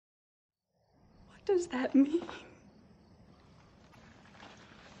What does that mean?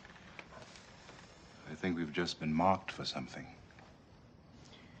 I think we've just been marked for something.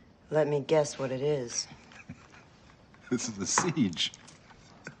 Let me guess what it is. This is the siege.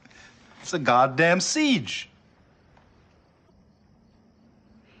 It's a goddamn siege.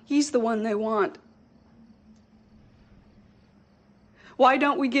 He's the one they want. Why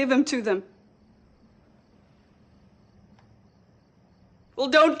don't we give him to them? Well,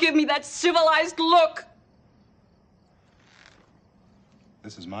 don't give me that civilized look.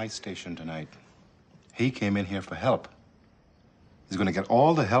 This is my station tonight. He came in here for help. He's going to get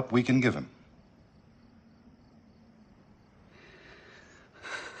all the help we can give him.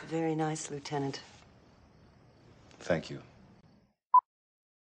 Very nice, Lieutenant. Thank you.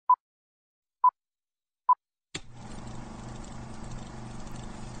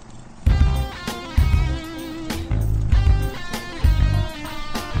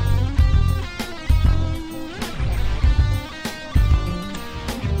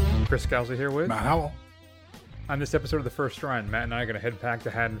 Chris Scalzi here with Matt Howell. On this episode of The First Run, Matt and I are going to head back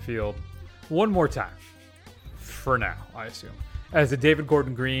to Haddonfield one more time. For now, I assume. As the David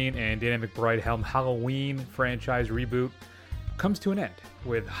Gordon Green and Danny McBride helm Halloween franchise reboot comes to an end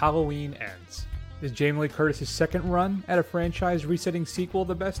with Halloween Ends. Is Jamie Lee Curtis' second run at a franchise resetting sequel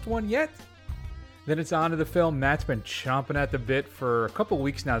the best one yet? Then it's on to the film Matt's been chomping at the bit for a couple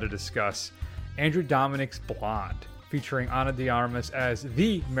weeks now to discuss, Andrew Dominik's Blonde, featuring Ana de Armas as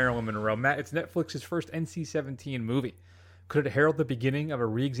the Marilyn Monroe. Matt, it's Netflix's first NC-17 movie. Could it herald the beginning of a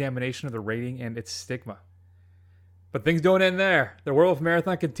re-examination of the rating and its stigma? But things don't end there. The Werewolf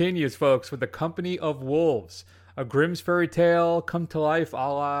Marathon continues, folks, with The Company of Wolves, a Grimm's fairy tale come to life a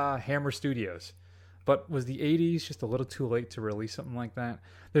la Hammer Studios. But was the 80s just a little too late to release something like that?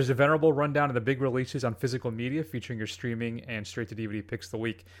 There's a venerable rundown of the big releases on physical media featuring your streaming and straight-to-DVD picks of the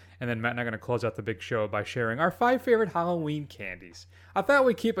week. And then Matt and I are going to close out the big show by sharing our 5 favorite Halloween candies. I thought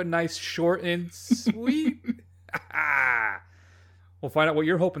we'd keep it nice, short, and sweet. We'll find out what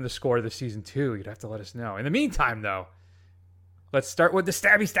you're hoping to score this season, too. You'd have to let us know. In the meantime, though, let's start with the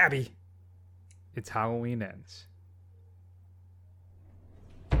stabby. It's Halloween Ends.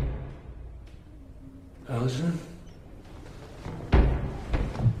 Allison?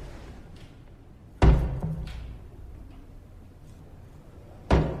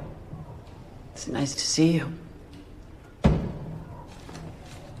 It's nice to see you.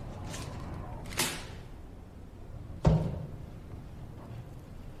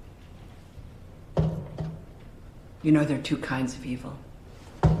 You know there are two kinds of evil.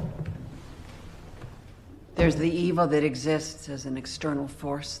 There's the evil that exists as an external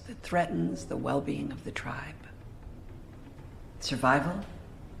force that threatens the well-being of the tribe. Survival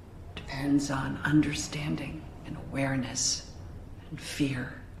depends on understanding and awareness and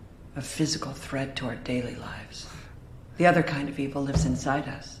fear of physical threat to our daily lives. The other kind of evil lives inside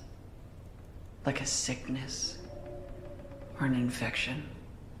us, like a sickness or an infection.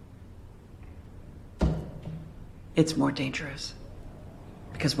 It's more dangerous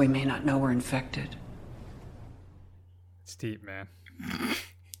because we may not know we're infected. It's deep, man.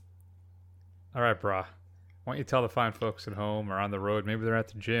 All right, brah. Why don't you tell the fine folks at home or on the road, maybe they're at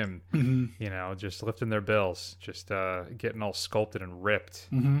the gym, you know, just lifting their bills, just getting all sculpted and ripped.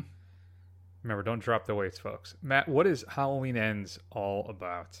 Remember, don't drop the weights, folks. Matt, what is Halloween Ends all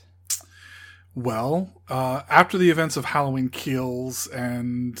about? Well, after the events of Halloween Kills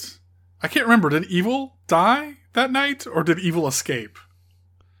and... I can't remember, did evil die that night or did evil escape?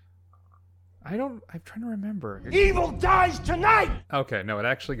 I'm trying to remember. Evil dies tonight! Okay, no, it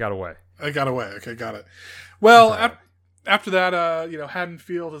actually got away. It got away. Okay, got it. Well, after that,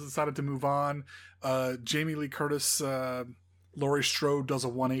 Haddonfield has decided to move on. Jamie Lee Curtis, Laurie Strode does a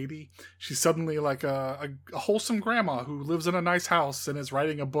 180. She's suddenly like a wholesome grandma who lives in a nice house and is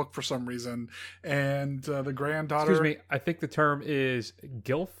writing a book for some reason. And the granddaughter... Excuse me, I think the term is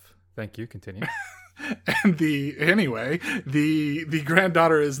GILF. Thank you, continue. And the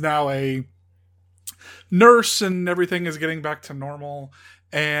granddaughter is now a nurse and everything is getting back to normal.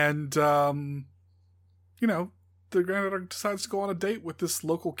 And, the granddaughter decides to go on a date with this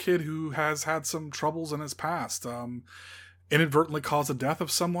local kid who has had some troubles in his past. Inadvertently caused the death of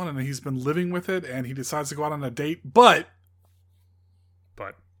someone and he's been living with it and he decides to go out on a date. But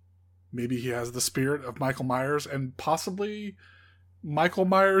maybe he has the spirit of Michael Myers and possibly... Michael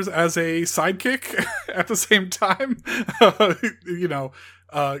Myers as a sidekick at the same time,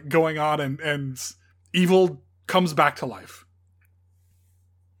 going on and evil comes back to life.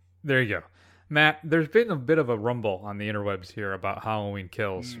 There you go. Matt, there's been a bit of a rumble on the interwebs here about Halloween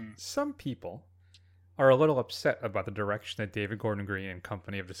Kills. Some people are a little upset about the direction that David Gordon Green and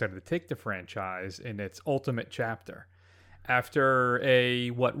company have decided to take the franchise in its ultimate chapter. After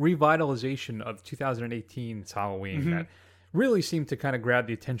a revitalization of 2018's Halloween that really seemed to kind of grab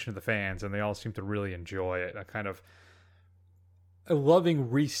the attention of the fans, and they all seem to really enjoy it. A kind of a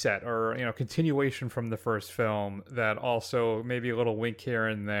loving reset, or continuation from the first film that also maybe a little wink here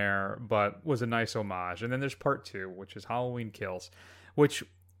and there, but was a nice homage. And then there's part 2, which is Halloween Kills, which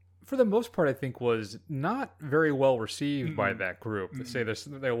for the most part I think was not very well received by that group. They say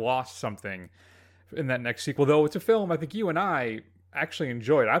they lost something in that next sequel, though it's a film I think you and I actually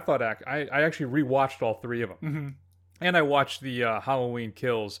enjoyed. I thought I actually rewatched all 3 of them. And I watched the Halloween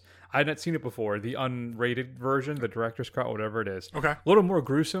Kills. I had not seen it before. The unrated version, the director's cut, whatever it is. Okay. A little more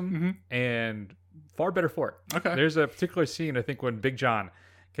gruesome and far better for it. Okay. There's a particular scene, I think, when Big John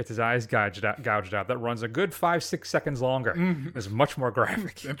gets his eyes gouged out that runs a good 5-6 seconds longer. It's much more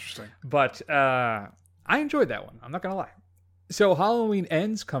graphic. Interesting. But I enjoyed that one. I'm not going to lie. So Halloween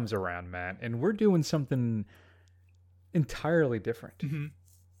Ends comes around, Matt, and we're doing something entirely different.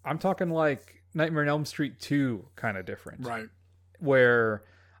 I'm talking like Nightmare on Elm Street 2 kind of different. Right. Where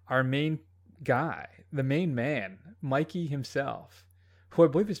our main guy, the main man, Mikey himself, who I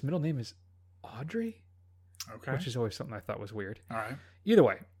believe his middle name is Audrey. Okay. Which is always something I thought was weird. All right. Either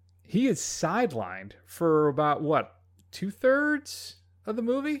way, he is sidelined for about, 2/3 of the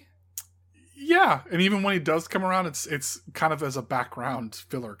movie? Yeah. And even when he does come around, it's kind of as a background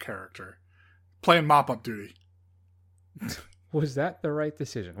filler character. Playing mop-up duty. Was that the right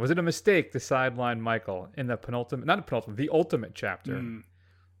decision? Was it a mistake to sideline Michael in the the ultimate chapter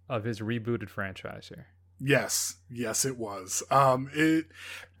of his rebooted franchise here? Yes, it was.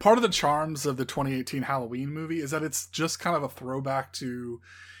 Part of the charms of the 2018 Halloween movie is that it's just kind of a throwback to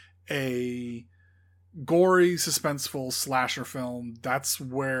a gory, suspenseful slasher film. That's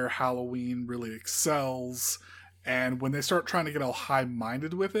where Halloween really excels. And when they start trying to get all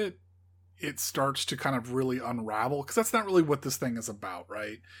high-minded with it, it starts to kind of really unravel, because that's not really what this thing is about,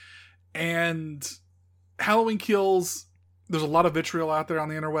 right? And Halloween Kills, there's a lot of vitriol out there on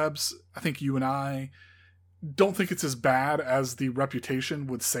the interwebs. I think you and I don't think it's as bad as the reputation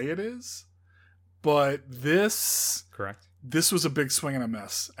would say it is. But this was a big swing and a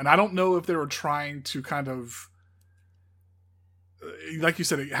miss. And I don't know if they were trying to kind of, like you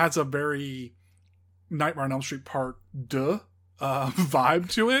said, it has a very Nightmare on Elm Street Part 2 vibe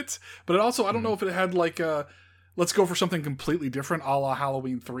to it, but it also, I don't know if it had like a let's go for something completely different, a la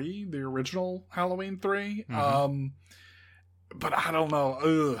Halloween 3, the original Halloween 3. But I don't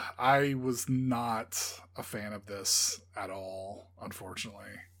know. I was not a fan of this at all,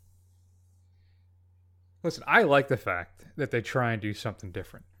 unfortunately. Listen, I like the fact that they try and do something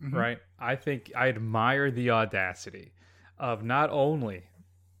different, right? I think I admire the audacity of not only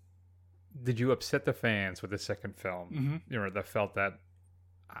did you upset the fans with the second film, that felt that,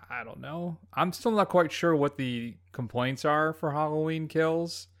 I don't know. I'm still not quite sure what the complaints are for Halloween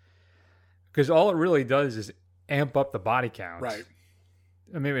Kills, because all it really does is amp up the body count. Right.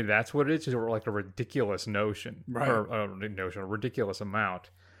 And maybe that's what it is, just like a ridiculous notion. Right. Or a ridiculous amount.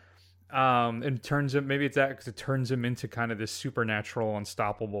 And turns him, maybe it's that because it turns him into kind of this supernatural,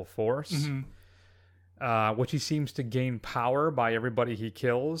 unstoppable force. Which he seems to gain power by everybody he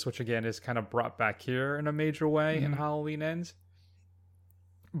kills, which again is kind of brought back here in a major way in Halloween Ends.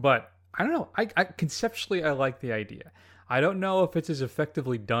 But I don't know. I conceptually, I like the idea. I don't know if it's as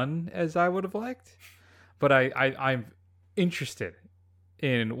effectively done as I would have liked, but I'm interested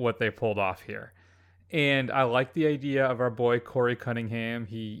in what they pulled off here. And I like the idea of our boy Corey Cunningham.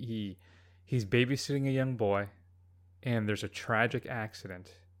 He's babysitting a young boy, and there's a tragic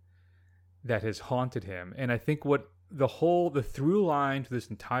accident that has haunted him. And I think what the through line to this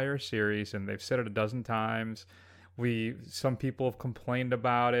entire series, and they've said it a dozen times, some people have complained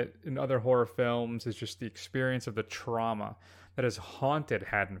about it in other horror films, is just the experience of the trauma that has haunted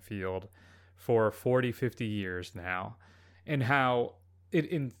Haddonfield for 40, 50 years now, and how it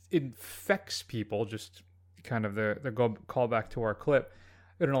infects people, just kind of the callback to our clip,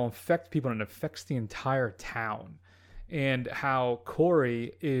 it'll infect people and it affects the entire town. And how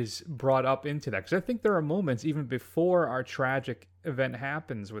Corey is brought up into that. Because I think there are moments, even before our tragic event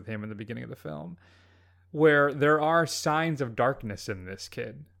happens with him in the beginning of the film, where there are signs of darkness in this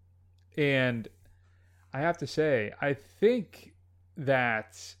kid. And I have to say, I think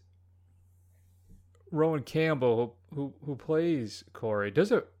that Rowan Campbell, who plays Corey,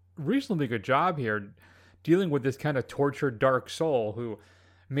 does a reasonably good job here dealing with this kind of tortured, dark soul who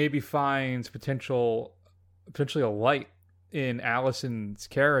maybe finds potentially a light in Allison's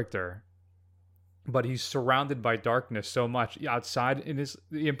character, but he's surrounded by darkness so much outside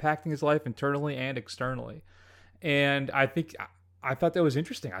impacting his life internally and externally. And I thought that was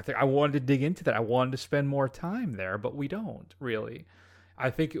interesting. I wanted to dig into that. I wanted to spend more time there, but we don't really. I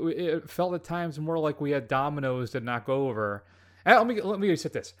think it felt at times more like we had dominoes to knock over. And let me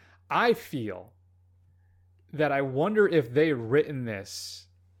set this. I feel that I wonder if they written this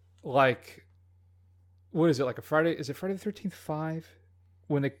like, what is it, like a Friday? Is it Friday the 13th 5?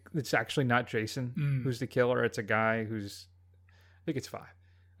 When it's actually not Jason who's the killer. It's a guy who's, I think it's 5.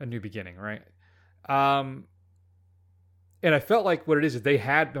 A New Beginning, right? And I felt like what it is they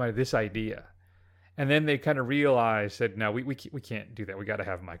had this idea. And then they kind of realized that, no, we can't do that. We got to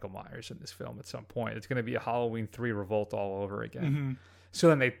have Michael Myers in this film at some point. It's going to be a Halloween 3 revolt all over again. Mm-hmm. So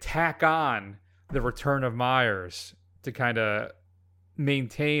then they tack on the return of Myers to kind of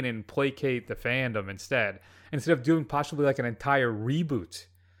maintain and placate the fandom instead of doing possibly like an entire reboot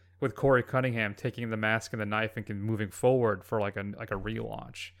with Corey Cunningham taking the mask and the knife and moving forward for like a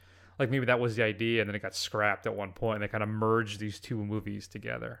relaunch. Like maybe that was the idea, and then it got scrapped at one point, and they kind of merged these two movies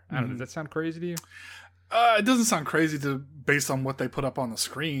together. I don't know, does that sound crazy to you? It doesn't sound crazy based on what they put up on the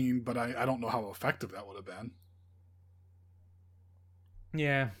screen, but I don't know how effective that would have been.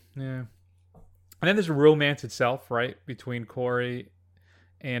 Yeah. And then there's romance itself, right, between Corey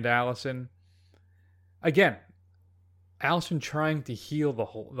and Allison. Again, Allison trying to heal the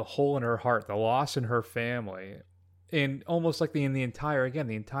hole in her heart, the loss in her family, and almost like the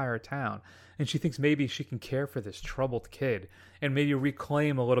entire town. And she thinks maybe she can care for this troubled kid and maybe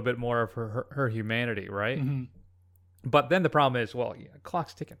reclaim a little bit more of her humanity, right? Mm-hmm. But then the problem is, well,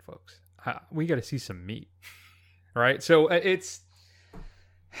 clock's ticking, folks. We got to see some meat, right? So it's,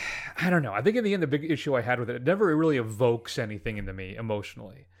 I don't know. I think in the end, the big issue I had with it never really evokes anything into me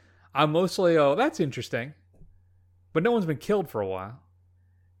emotionally. I'm mostly, that's interesting. But no one's been killed for a while.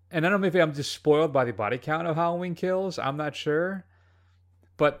 And I don't know if I'm just spoiled by the body count of Halloween kills. I'm not sure.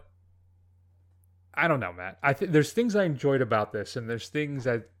 But I don't know, Matt. There's things I enjoyed about this, and there's things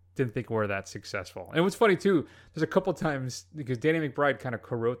I didn't think were that successful. And what's funny, too, there's a couple times, because Danny McBride kind of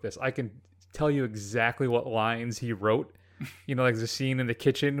co-wrote this, I can tell you exactly what lines he wrote. Like the scene in the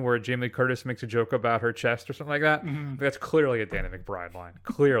kitchen where Jamie Lee Curtis makes a joke about her chest or something like that. Mm-hmm. That's clearly a Danny McBride line.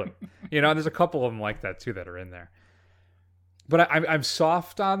 Clearly. There's a couple of them like that, too, that are in there. But I'm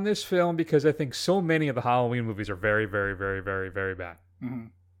soft on this film because I think so many of the Halloween movies are very, very, very, very, very bad. Mm-hmm.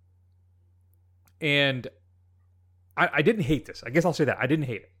 And I didn't hate this. I guess I'll say that. I didn't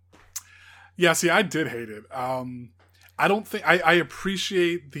hate it. Yeah, see, I did hate it. I don't think... I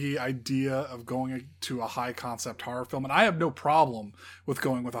appreciate the idea of going to a high-concept horror film, and I have no problem with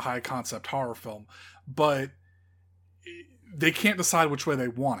going with a high-concept horror film, but they can't decide which way they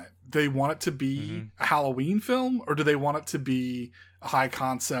want it. They want it to be a Halloween film, or do they want it to be a high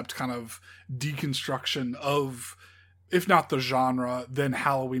concept kind of deconstruction of, if not the genre, then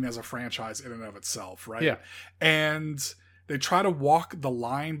Halloween as a franchise in and of itself, right? Yeah. And they try to walk the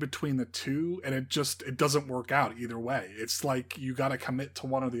line between the two, and it doesn't work out either way. It's like you got to commit to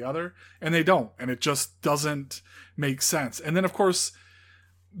one or the other, and they don't, and it just doesn't make sense. And then, of course,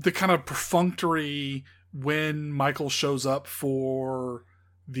 the kind of perfunctory when Michael shows up for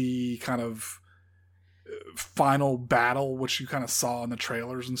the kind of final battle, which you kind of saw in the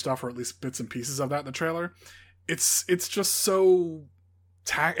trailers and stuff, or at least bits and pieces of that in the trailer, it's just so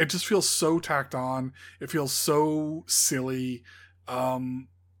it just feels so tacked on. It feels so silly. The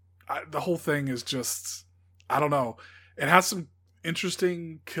whole thing is just, I don't know. It has some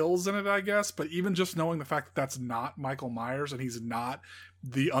interesting kills in it, I guess, but even just knowing the fact that that's not Michael Myers and he's not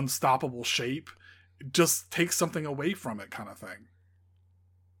the unstoppable shape, it just takes something away from it, kind of thing.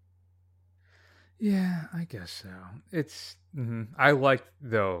 Yeah, I guess so. It's I like,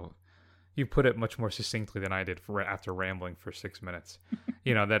 though, you put it much more succinctly than I did after rambling for 6 minutes.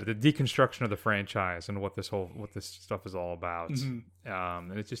 That the deconstruction of the franchise and what this stuff is all about. Mm-hmm.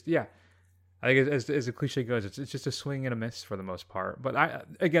 And it's just, I think as a cliche goes, it's just a swing and a miss for the most part. But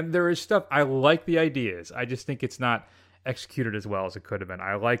again, there is stuff, I like the ideas. I just think it's not executed as well as it could have been.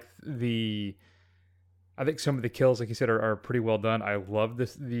 I think some of the kills, like you said, are pretty well done. I love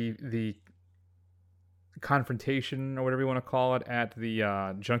the confrontation, or whatever you want to call it, at the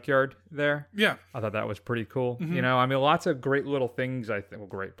junkyard there. Yeah. I thought that was pretty cool. Mm-hmm. Lots of great little things, I think. Well,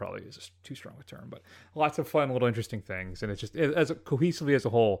 great probably is too strong a term, but lots of fun, little interesting things. And it's just, cohesively as a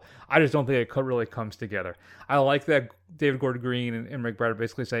whole, I just don't think it really comes together. I like that David Gordon Green and McBride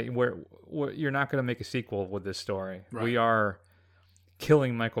basically say, you're not going to make a sequel with this story. Right. We are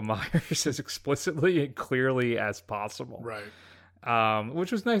killing Michael Myers as explicitly and clearly as possible. Right.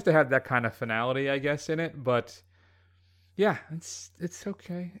 Which was nice to have that kind of finality, I guess, in it. But Yeah, it's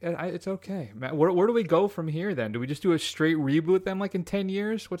okay. It's okay. Matt, where do we go from here then? Do we just do a straight reboot then, like in 10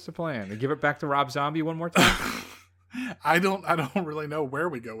 years? What's the plan? To give it back to Rob Zombie one more time? I don't really know where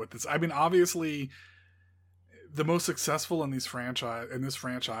we go with this. I mean, obviously, the most successful in this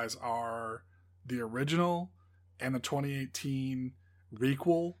franchise are the original and the 2018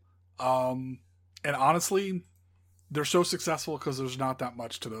 requel. And honestly, they're so successful because there's not that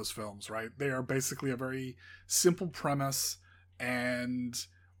much to those films, right? They are basically a very simple premise, and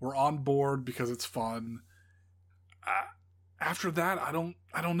we're on board because it's fun. After that, I don't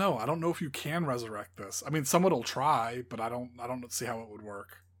know. I don't know if you can resurrect this. I mean, someone will try, but I don't see how it would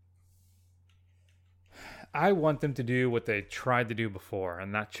work. I want them to do what they tried to do before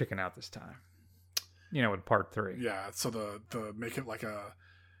and not chicken out this time. With part 3. Yeah, so the make it like an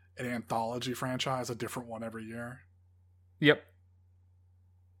anthology franchise, a different one every year. Yep.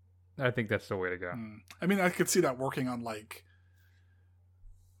 I think that's the way to go. I mean, I could see that working on like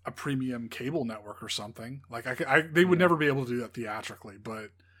a premium cable network or something. Like they would never be able to do that theatrically, but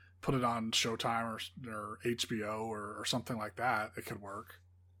put it on Showtime or HBO or something like that. It could work.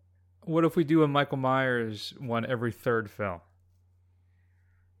 What if we do a Michael Myers one every third film?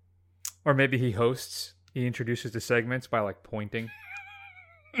 Or maybe he hosts. He introduces the segments by like pointing.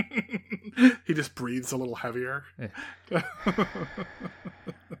 He just breathes a little heavier. Yeah.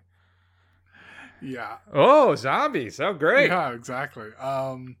 Yeah. Oh, zombies. Oh, great. Yeah, exactly.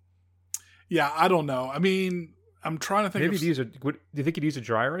 Yeah, I don't know. I mean, I'm trying to think. Maybe do you think he'd use a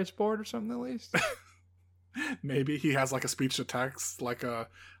dry erase board or something at least? Maybe he has like a speech to text, like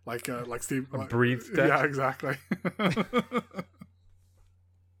Steve. A breathe text? Yeah, exactly.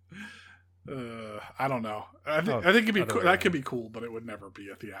 I don't know. I think it'd be cool. That could be cool, but it would never be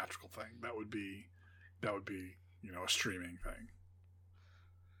a theatrical thing. That would be a streaming thing.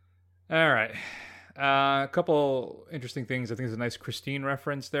 All right. A couple interesting things. I think there's a nice Christine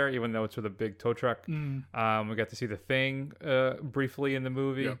reference there, even though it's with a big tow truck. We got to see the Thing briefly in the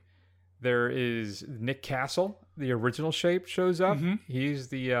movie. Yep. There is Nick Castle, the original Shape, shows up. Mm-hmm. He's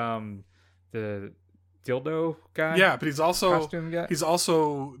the dildo guy. Yeah, but he's also guy. He's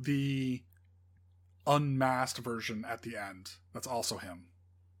also the unmasked version at the end. That's also him.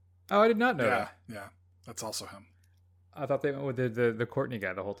 Oh, I did not know that. Yeah, that's also him. I thought they went with the Courtney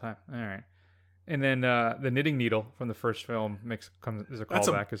guy the whole time. All right. And then the knitting needle from the first film is a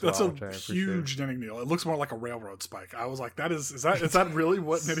callback as well. That's a huge knitting needle. It looks more like a railroad spike. I was like, is that really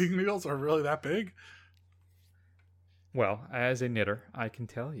what knitting needles are really that big? Well, as a knitter, I can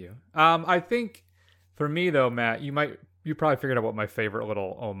tell you. I think for me though, Matt, you probably figured out what my favorite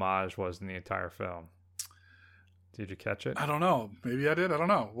little homage was in the entire film. Did you catch it? I don't know. Maybe I did. I don't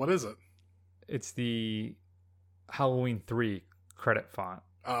know. What is it? It's the Halloween 3 credit font.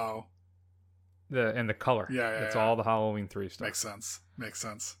 Oh. And the color. Yeah. It's all the Halloween 3 stuff. Makes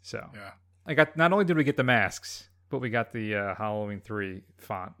sense. So, yeah. Not only did we get the masks, but we got the Halloween 3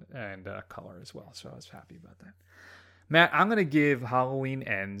 font and color as well. So I was happy about that. Matt, I'm going to give Halloween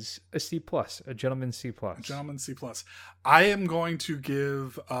Ends a C+, a gentleman C+. A gentleman C+. I am going to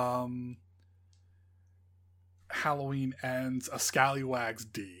give Halloween Ends a Scallywags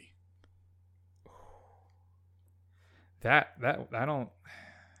D. That I don't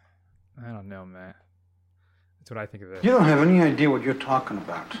know, Matt. That's what I think of it. You don't have any idea what you're talking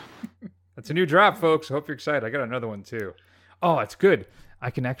about. That's a new drop, folks. I hope you're excited. I got another one too. Oh, it's good.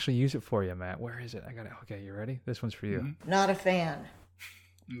 I can actually use it for you, Matt. Where is it? Okay, you ready? This one's for you. Mm-hmm. Not a fan.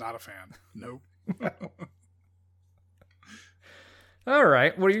 Not a fan. Nope. All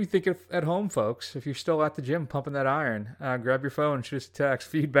right. What do you think at home, folks? If you're still at the gym pumping that iron, grab your phone, shoot us a text,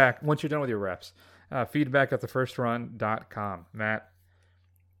 feedback once you're done with your reps. Feedback at thefirstrun.com. Matt,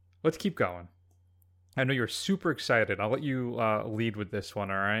 let's keep going. I know you're super excited. I'll let you lead with this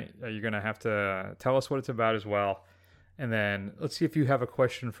one, all right? You're going to have to tell us what it's about as well. And then let's see if you have a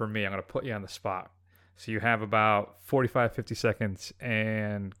question for me. I'm going to put you on the spot. So you have about 45, 50 seconds,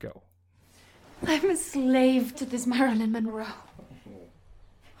 and go. I'm a slave to this Marilyn Monroe.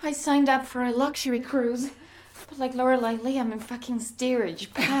 I signed up for a luxury cruise, but like Lorelei Lee, I'm in fucking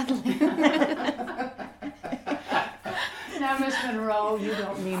steerage paddling. Now, Miss Monroe, you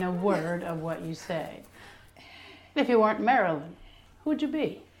don't mean a word of what you say. If you weren't Marilyn, who would you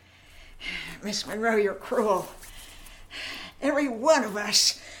be? Miss Monroe, you're cruel. Every one of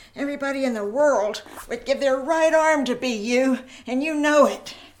us, everybody in the world, would give their right arm to be you, and you know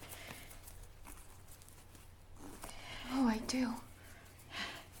it. Oh, I do.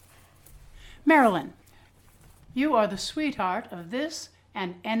 Marilyn, you are the sweetheart of this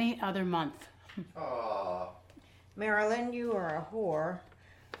and any other month. Marilyn, you are a whore,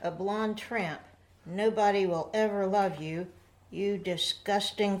 a blonde tramp, Nobody will ever love you, you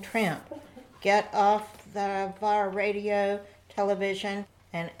disgusting tramp. Get off of our radio, television,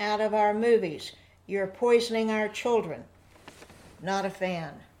 and out of our movies. You're poisoning our children. Not a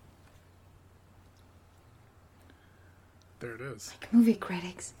fan. There it is. Movie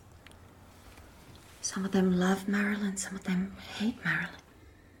critics. Some of them love Marilyn, some of them hate Marilyn.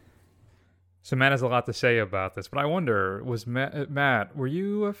 So Matt has a lot to say about this, but I wonder, was Matt, were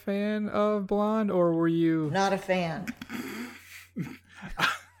you a fan of Blonde, or were you... Not a fan.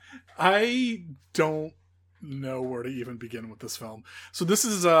 I don't know where to even begin with this film. So this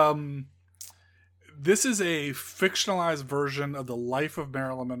is a fictionalized version of the life of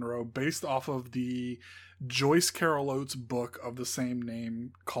Marilyn Monroe based off of the Joyce Carol Oates book of the same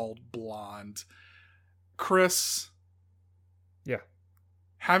name called Blonde. Chris, yeah,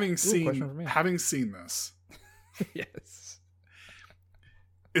 having seen this, yes,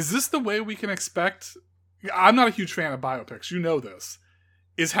 is this the way we can expect? I'm not a huge fan of biopics. You know this.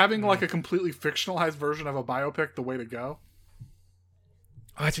 Is having like a completely fictionalized version of a biopic the way to go?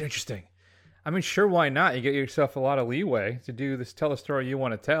 Oh, that's interesting. I mean, sure, why not? You get yourself a lot of leeway to do this, tell the story you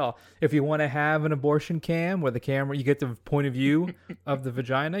want to tell. If you want to have an abortion cam where the camera, you get the point of view of the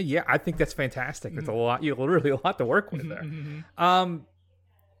vagina, yeah, I think that's fantastic. It's a lot, you literally a lot to work with there.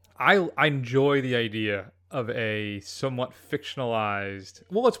 I enjoy the idea of a somewhat fictionalized.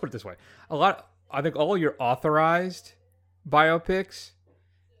 Well, let's put it this way: I think all your authorized biopics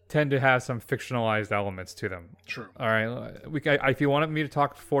tend to have some fictionalized elements to them. True. All right. If you wanted me to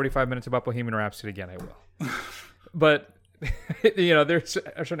talk 45 minutes about Bohemian Rhapsody again, I will. But, there's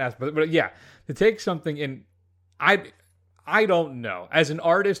a certain aspect. But yeah, to take something in... I don't know. As an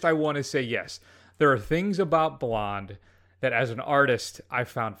artist, I want to say yes. There are things about Blonde that as an artist, I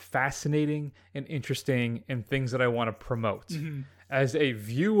found fascinating and interesting and things that I want to promote. Mm-hmm. As a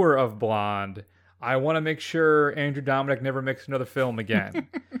viewer of Blonde... I want to make sure Andrew Dominik never makes another film again.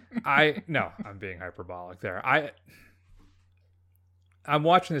 I'm being hyperbolic there. I'm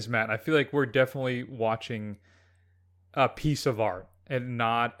watching this, Matt, and I feel like we're definitely watching a piece of art and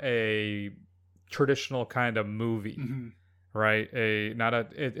not a traditional kind of movie, right?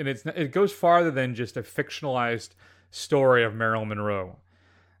 It goes farther than just a fictionalized story of Marilyn Monroe.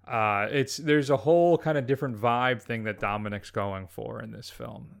 There's a whole kind of different vibe thing that Dominic's going for in this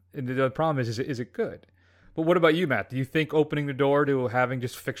film. And the problem is it good? But what about you, Matt? Do you think opening the door to having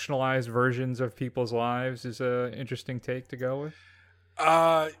just fictionalized versions of people's lives is an interesting take to go with?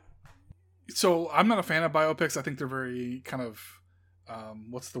 So I'm not a fan of biopics. I think they're very kind of,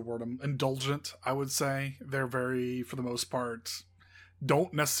 what's the word? Indulgent, I would say. They're very, for the most part,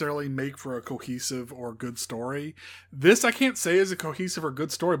 don't necessarily make for a cohesive or good story. This I can't say is a cohesive or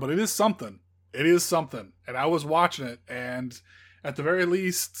good story, but it is something. It is something. And I was watching it, and at the very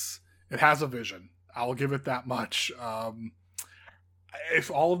least, it has a vision. I'll give it that much. If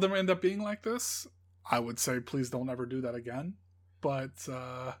all of them end up being like this, I would say please don't ever do that again. But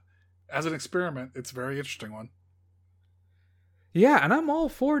as an experiment, it's a very interesting one. Yeah, and I'm all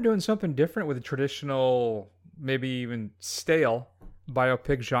for doing something different with a traditional, maybe even stale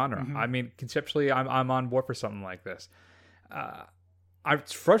biopic genre. I mean, conceptually, I'm on board for something like this.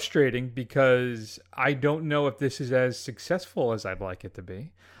 It's frustrating because I don't know if this is as successful as I'd like it to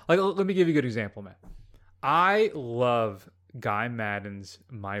be. Like, let me give you a good example, man. I love Guy Madden's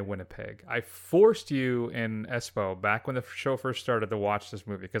My Winnipeg. I forced you in Espo back when the show first started to watch this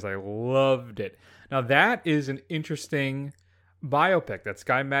movie because I loved it. Now, that is an interesting biopic. That's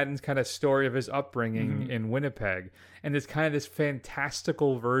Guy Madden's kind of story of his upbringing in Winnipeg, and it's kind of this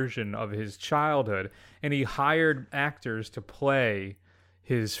fantastical version of his childhood, and he hired actors to play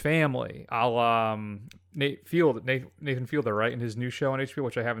his family. Nathan Fielder, right, in his new show on HBO,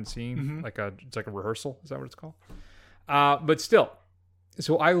 which I haven't seen. It's like a rehearsal. Is that what it's called? But still,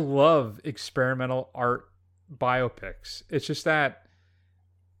 so I love experimental art biopics. It's just that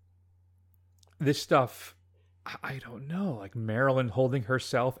this stuff, I don't know, like Marilyn holding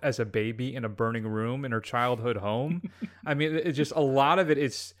herself as a baby in a burning room in her childhood home. I mean, it's just a lot of it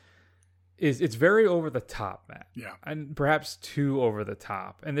it's very over the top, Matt. Yeah. And perhaps too over the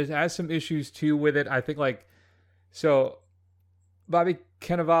top. And it has some issues too with it. I think so Bobby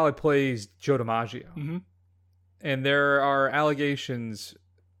Cannavale plays Joe DiMaggio. And there are allegations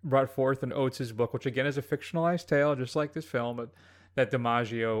brought forth in Oates' book, which again is a fictionalized tale, just like this film, but that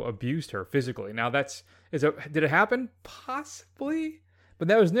DiMaggio abused her physically. Now did it happen? Possibly, but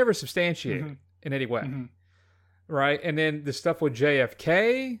that was never substantiated in any way, right? And then the stuff with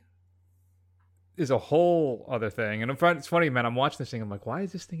JFK is a whole other thing. And it's funny, man. I'm watching this thing. I'm like, why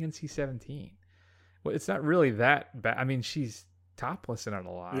is this thing NC-17? Well, it's not really that bad. I mean, she's topless in it a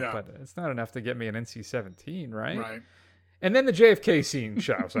lot, Yeah. but it's not enough to get me an NC-17, right? Right. And then the JFK scene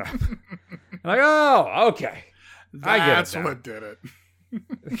shows up. I'm like, oh, okay. I get it That's now. what did it.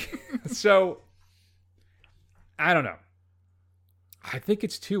 So, I don't know. I think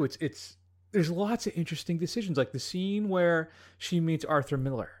it's too. It's. There's lots of interesting decisions, like the scene where she meets Arthur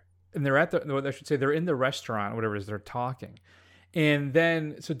Miller, and they're at I should say they're in the restaurant, whatever it is, they're talking, and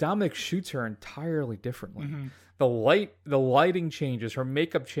then so Dominic shoots her entirely differently. Mm-hmm. The lighting changes, her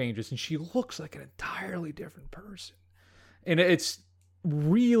makeup changes, and she looks like an entirely different person, and it's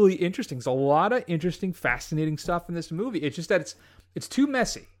really interesting. There's a lot of interesting, fascinating stuff in this movie. It's just that it's too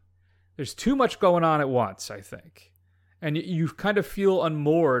messy. There's too much going on at once, I think. And you kind of feel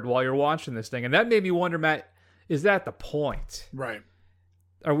unmoored while you're watching this thing. And that made me wonder, Matt, is that the point? Right.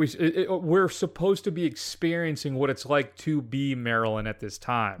 Are we're supposed to be experiencing what it's like to be Marilyn at this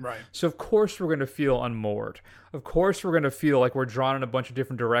time. Right. So of course we're going to feel unmoored. Of course we're going to feel like we're drawn in a bunch of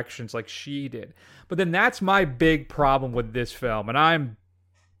different directions like she did. But then that's my big problem with this film. And I'm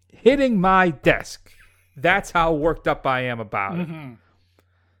hitting my desk. That's how worked up I am about it.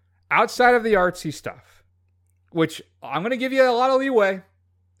 Outside of the artsy stuff, which I'm going to give you a lot of leeway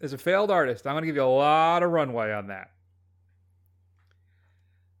as a failed artist. I'm going to give you a lot of runway on that.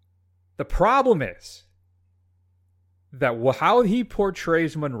 The problem is that how he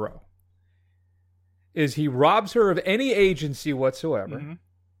portrays Monroe is he robs her of any agency whatsoever. Mm-hmm.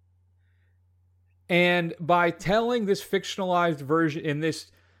 And by telling this fictionalized version in this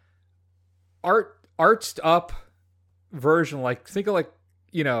artsed up version, like think of like,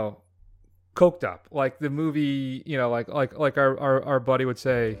 you know, coked up, like the movie, you know, like our buddy would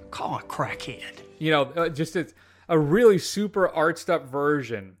say, Call a crackhead. you know, just a really super artsed up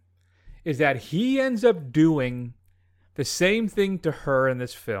version, is that he ends up doing the same thing to her in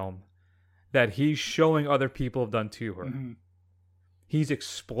this film that he's showing other people have done to her. Mm-hmm. He's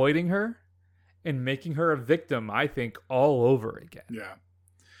exploiting her and making her a victim, I think, all over again. Yeah.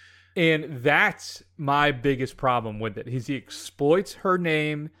 And that's my biggest problem with it. He exploits her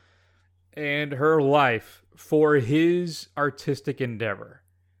name and her life for his artistic endeavor.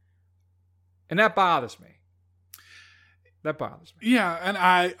 And that bothers me. That bothers me. Yeah, and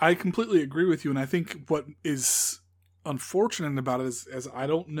I completely agree with you. And I think what is unfortunate about it is I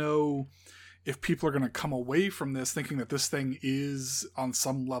don't know if people are going to come away from this thinking that this thing is on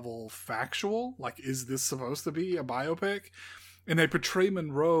some level factual. Like, is this supposed to be a biopic? And they portray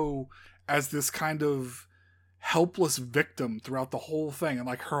Monroe as this kind of helpless victim throughout the whole thing. And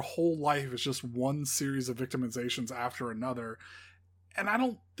like her whole life is just one series of victimizations after another. And I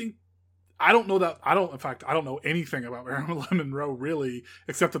don't know anything about Marilyn Monroe really,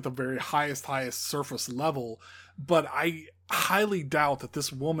 except at the very highest surface level. But I highly doubt that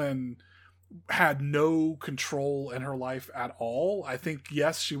this woman had no control in her life at all. I think,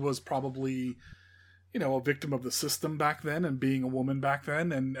 yes, she was probably, you know, a victim of the system back then and being a woman back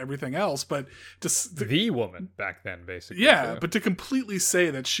then and everything else. But the woman back then, basically. Yeah, too. but to completely say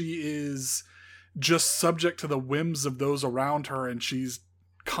that she is just subject to the whims of those around her and she's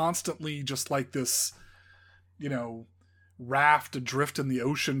constantly just like this, you know, raft adrift in the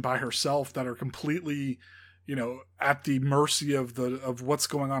ocean by herself that are completely, you know, at the mercy of what's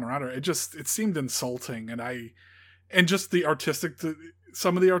going on around her. It seemed insulting. And just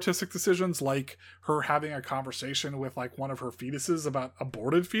some of the artistic decisions, like her having a conversation with like one of her fetuses about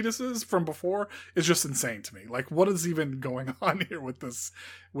aborted fetuses from before, is just insane to me. Like, what is even going on here with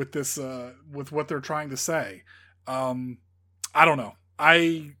what they're trying to say? I don't know.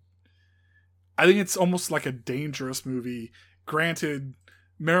 I think it's almost like a dangerous movie. Granted,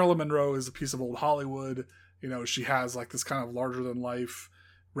 Marilyn Monroe is a piece of old Hollywood. You know, she has like this kind of larger than life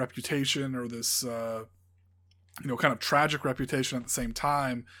reputation, or this, you know, kind of tragic reputation at the same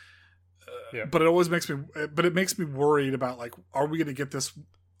time. Yeah. But it makes me worried about like, are we going to get this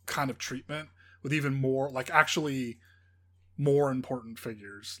kind of treatment with even more, like actually more important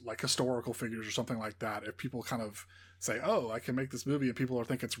figures, like historical figures or something like that? If people kind of say, oh, I can make this movie and people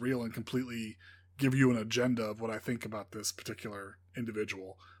think it's real and completely give you an agenda of what I think about this particular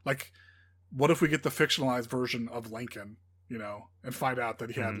individual. Like, what if we get the fictionalized version of Lincoln, you know, and find out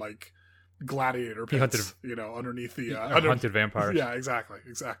that he had like gladiator pits, you know, underneath the hunted vampires. Yeah, exactly.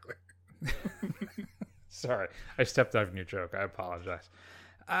 Sorry, I stepped out of your joke. I apologize.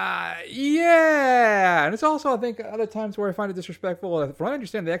 Yeah, and it's also, I think, other times where I find it disrespectful. From what I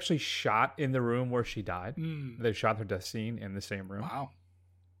understand, they actually shot in the room where she died. They shot her death scene in the same room. Wow.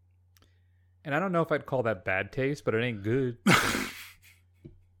 And I don't know if I'd call that bad taste, but it ain't good.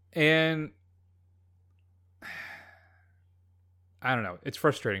 And I don't know. It's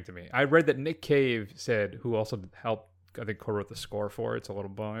frustrating to me. I read that Nick Cave said, who also helped I think co-wrote the score for it. It's a little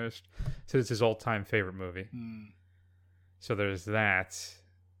biased. So it's his all-time favorite movie. So there's that.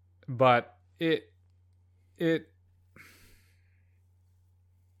 But it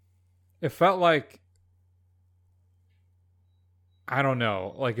felt like, I don't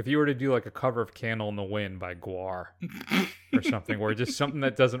know, like if you were to do like a cover of Candle in the Wind by Guar or something, where just something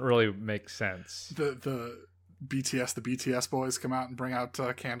that doesn't really make sense. The BTS boys come out and bring out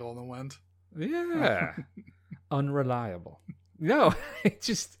Candle in the Wind. Yeah. Unreliable. No, it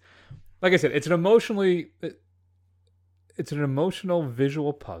just, like I said, it's an emotional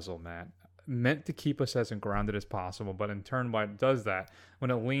visual puzzle, man, meant to keep us as grounded as possible. But in turn, why it does that, when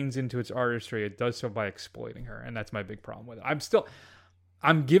it leans into its artistry, it does so by exploiting her. And that's my big problem with it.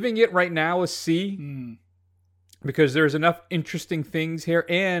 I'm giving it right now a C because there's enough interesting things here.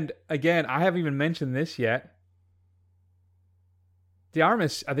 And again, I haven't even mentioned this yet. De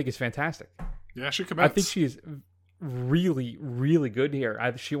Armas, I think, is fantastic. Yeah, she commits. I think she's really, really good here.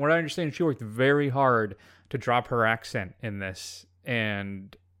 What I understand, she worked very hard to drop her accent in this,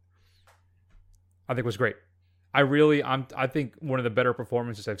 and I think it was great. I think one of the better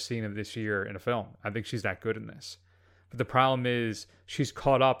performances I've seen of this year in a film. I think she's that good in this. But the problem is she's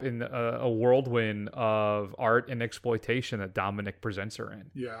caught up in a whirlwind of art and exploitation that Dominic presents her in.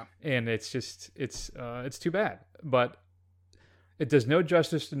 Yeah. And it's too bad. But it does no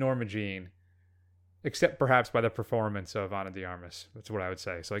justice to Norma Jean, except perhaps by the performance of Ana de Armas. That's what I would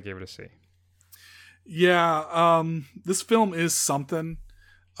say. So I gave it a C. Yeah, this film is something.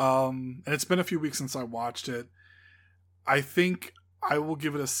 And it's been a few weeks since I watched it. I think I will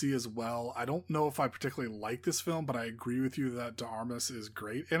give it a C as well. I don't know if I particularly like this film, but I agree with you that De Armas is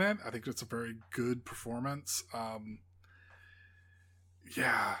great in it. I think it's a very good performance.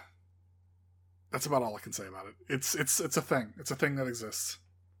 Yeah. That's about all I can say about it. It's a thing. It's a thing that exists.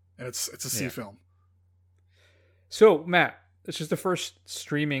 And it's a C film. So, Matt, this is the first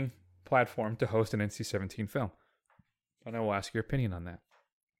streaming platform to host an NC-17 film. And I will ask your opinion on that.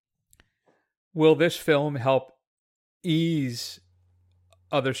 Will this film help ease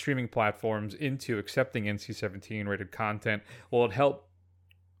other streaming platforms into accepting NC-17 rated content? Will it help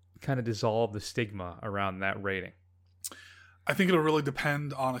kind of dissolve the stigma around that rating? I think it'll really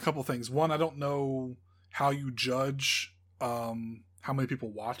depend on a couple things. One, I don't know how you judge how many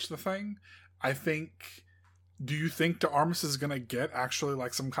people watch the thing. Do you think De Armas is going to get actually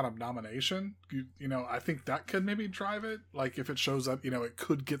like some kind of nomination? You know, I think that could maybe drive it. Like if it shows up, it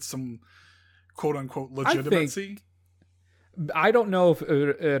could get some quote unquote legitimacy. I don't know if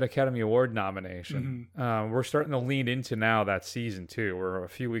an Academy Award nomination. Mm-hmm. We're starting to lean into now that season too. We're a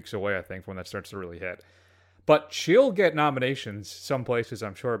few weeks away, I think, when that starts to really hit. But she'll get nominations some places,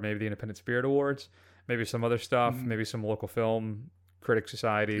 I'm sure. Maybe the Independent Spirit Awards, maybe some other stuff, maybe some local film critic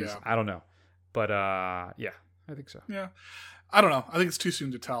societies. Yeah. I don't know. But yeah, I think so. Yeah. I don't know. I think it's too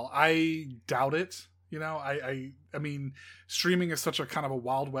soon to tell. I doubt it. I mean, streaming is such a kind of a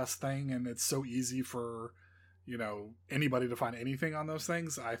Wild West thing, and it's so easy for, anybody to find anything on those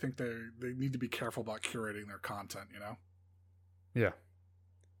things. I think they need to be careful about curating their content, Yeah.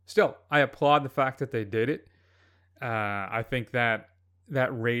 Still, I applaud the fact that they did it. I think that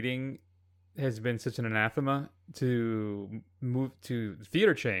rating has been such an anathema to move to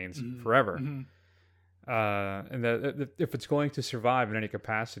theater chains forever. Mm-hmm. And that if it's going to survive in any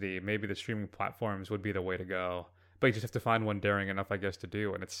capacity, maybe the streaming platforms would be the way to go. But you just have to find one daring enough, I guess, to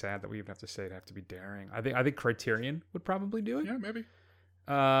do. And it's sad that we even have to say it have to be daring. I think Criterion would probably do it. Yeah, maybe.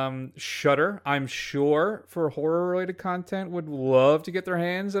 Shudder, I'm sure, for horror-related content, would love to get their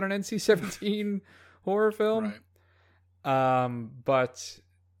hands on an NC-17 horror film. Right. But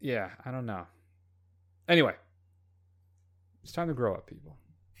yeah, I don't know. Anyway, it's time to grow up, people.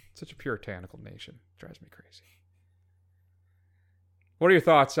 Such a puritanical nation. It drives me crazy. What are your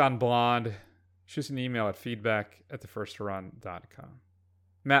thoughts on Blonde? Shoot us an email at feedback@thefirstrun.com.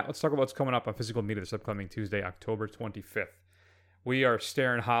 Matt, let's talk about what's coming up on Physical Media this upcoming Tuesday, October 25th. We are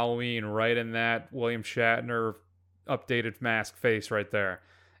staring Halloween right in that William Shatner updated mask face right there.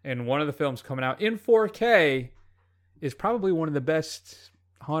 And one of the films coming out in 4K is probably one of the best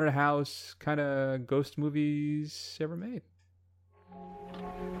haunted house kind of ghost movies ever made.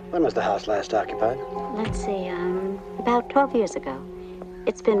 When was the house last occupied? Let's see, about 12 years ago.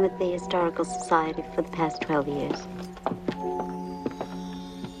 It's been with the Historical Society for the past 12 years.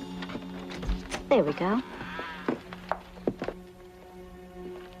 There we go.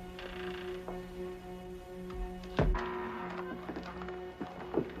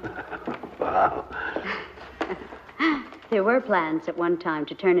 Wow. There were plans at one time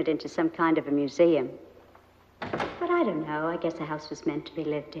to turn it into some kind of a museum. But I don't know. I guess the house was meant to be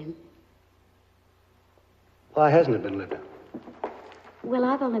lived in. Why hasn't it been lived in? Well,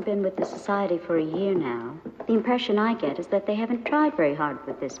 I've only been with the society for a year now. The impression I get is that they haven't tried very hard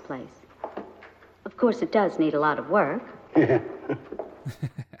with this place. Of course, it does need a lot of work.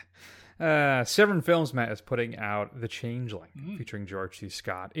 Severin Films, Matt, is putting out The Changeling, featuring George C.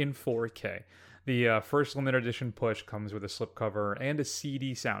 Scott in 4K. The first limited edition push comes with a slipcover and a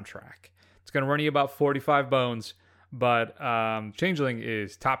CD soundtrack. It's going to run you about 45 bones, but Changeling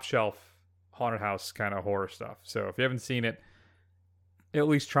is top shelf haunted house kind of horror stuff. So if you haven't seen it, at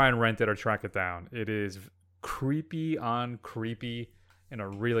least try and rent it or track it down. It is creepy on creepy and a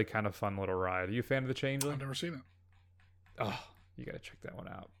really kind of fun little ride. Are you a fan of The Changeling? I've never seen it. Oh, you got to check that one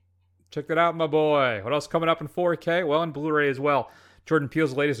out. Check that out, my boy. What else coming up in 4K? Well, in Blu-ray as well. Jordan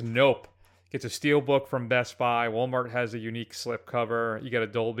Peele's latest Nope gets a steelbook from Best Buy. Walmart has a unique slipcover. You got a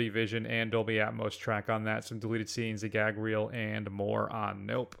Dolby Vision and Dolby Atmos track on that. Some deleted scenes, a gag reel, and more on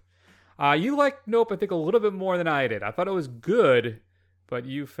Nope. You liked Nope, I think, a little bit more than I did. I thought it was good, but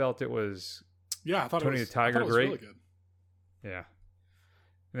you felt it was... Yeah, I thought Tony it was, the Tiger I thought it was great. really good. Yeah.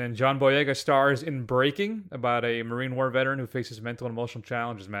 And then John Boyega stars in Breaking, about a Marine War veteran who faces mental and emotional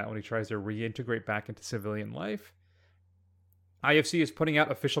challenges, Matt, when he tries to reintegrate back into civilian life. IFC is putting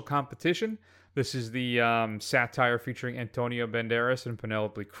out Official Competition. This is the satire featuring Antonio Banderas and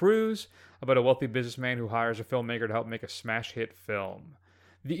Penelope Cruz about a wealthy businessman who hires a filmmaker to help make a smash hit film.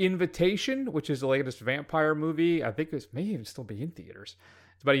 The Invitation, which is the latest vampire movie, I think it may even still be in theaters.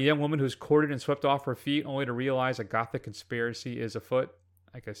 It's about a young woman who's courted and swept off her feet only to realize a gothic conspiracy is afoot.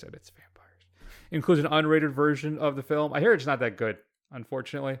 Like I said, it's vampires. Includes an unrated version of the film. I hear it's not that good,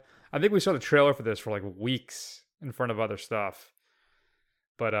 unfortunately. I think we saw the trailer for this for like weeks in front of other stuff.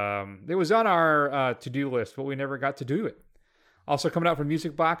 But it was on our to-do list, but we never got to do it. Also coming out from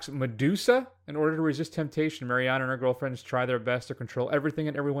Music Box, Medusa. In order to resist temptation, Mariana and her girlfriends try their best to control everything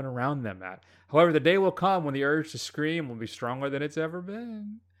and everyone around them, Matt. However, the day will come when the urge to scream will be stronger than it's ever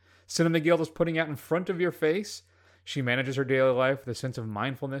been. Cinema Guild is putting out In Front of Your Face. She manages her daily life with a sense of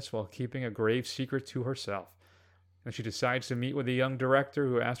mindfulness while keeping a grave secret to herself. And she decides to meet with a young director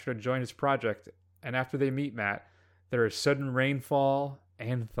who asked her to join his project. And after they meet, Matt, there is sudden rainfall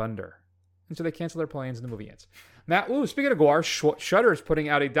and thunder. And so they cancel their plans and the movie ends. Matt, speaking of Gwar, Shudder is putting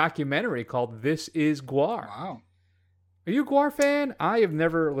out a documentary called This Is Gwar. Wow. Are you a Gwar fan? I have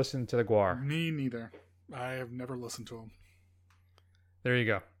never listened to the Gwar. Me neither. I have never listened to him. There you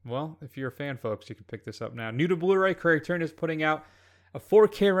go. Well, if you're a fan, folks, you can pick this up now. New to Blu-ray, Craig Turner is putting out a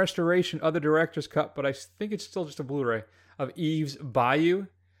 4K restoration of the director's cut, but I think it's still just a Blu-ray, of Eve's Bayou.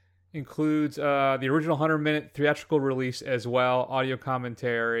 Includes the original 100-minute theatrical release as well, audio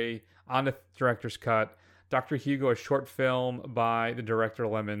commentary on the director's cut, Dr. Hugo, a short film by the director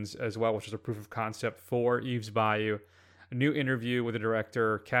Lemons as well, which is a proof of concept for Eve's Bayou, a new interview with the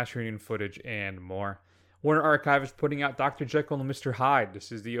director, cast reunion footage, and more. Warner Archive is putting out Dr. Jekyll and Mr. Hyde.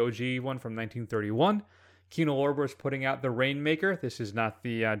 This is the OG one from 1931. Kino Lorber is putting out The Rainmaker. This is not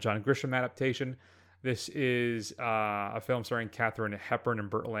the John Grisham adaptation. This is a film starring Katharine Hepburn and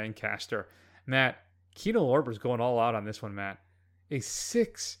Burt Lancaster. Matt, Kino Lorber is going all out on this one, Matt. A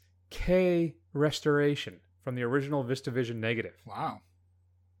 6K restoration from the original VistaVision negative. Wow.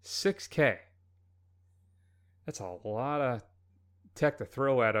 6K. That's a lot of tech to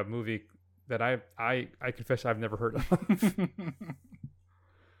throw at a movie that I confess I've never heard of.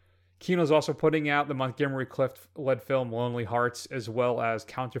 Kino's also putting out the Montgomery Clift-led film Lonely Hearts, as well as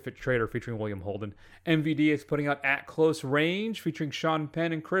Counterfeit Trader featuring William Holden. MVD is putting out At Close Range featuring Sean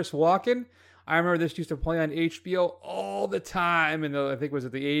Penn and Chris Walken. I remember this used to play on HBO all the time, and I think it was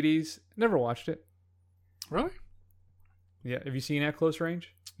at the 80s. Never watched it. Really? Yeah. Have you seen At Close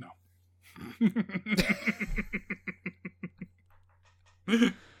Range? No.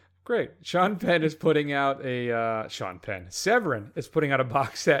 Great. Sean Penn is putting out Severin is putting out a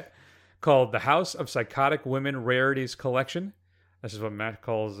box set called The House of Psychotic Women Rarities Collection. This is what Matt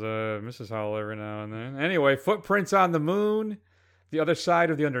calls Mrs. Howell every now and then. Anyway, Footprints on the Moon, The Other Side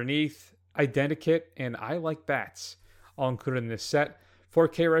of the Underneath, Identikit, and I Like Bats, all included in this set.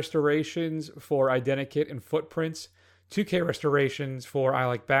 4K restorations for Identikit and Footprints, 2K restorations for I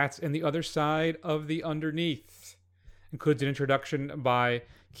Like Bats, and The Other Side of the Underneath. Includes an introduction by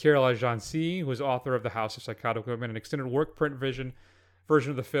Kiera Jancy, who is author of The House of Psychotic Women. An extended work print version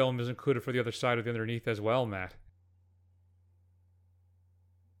of the film is included for The Other Side of the Underneath as well, Matt.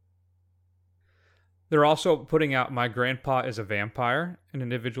 They're also putting out My Grandpa is a Vampire, an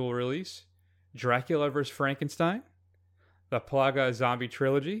individual release, Dracula vs. Frankenstein, the Plaga Zombie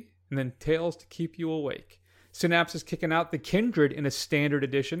Trilogy, and then Tales to Keep You Awake. Synapse is kicking out The Kindred in a standard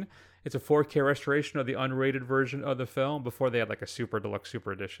edition. It's a 4K restoration of the unrated version of the film before they had like a super deluxe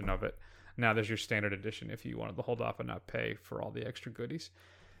super edition of it. Now there's your standard edition if you wanted to hold off and not pay for all the extra goodies.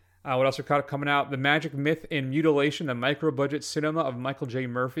 What else are coming out? The Magic, Myth, and Mutilation, the micro-budget cinema of Michael J.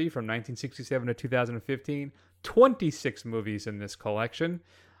 Murphy from 1967 to 2015. 26 movies in this collection.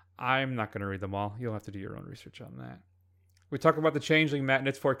 I'm not going to read them all. You'll have to do your own research on that. We talk about The Changeling, Matt, and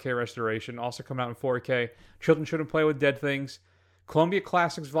its 4K restoration. Also coming out in 4K. Children Shouldn't Play with Dead Things. Columbia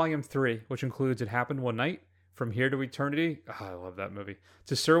Classics Volume 3, which includes It Happened One Night, From Here to Eternity. Oh, I love that movie.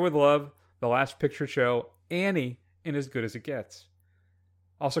 To Sir with Love, The Last Picture Show, Annie, and As Good as It Gets.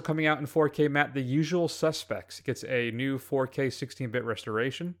 Also coming out in 4K, Matt, The Usual Suspects gets a new 4K 16-bit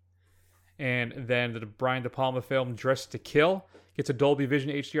restoration. And then the Brian De Palma film, Dressed to Kill, gets a Dolby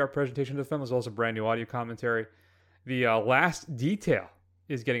Vision HDR presentation of the film, as well as a brand new audio commentary. The Last Detail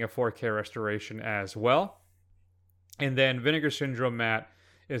is getting a 4K restoration as well. And then Vinegar Syndrome, Matt,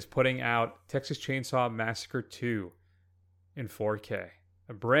 is putting out Texas Chainsaw Massacre 2 in 4K.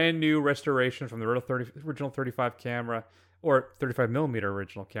 A brand new restoration from the original 35 camera, or 35mm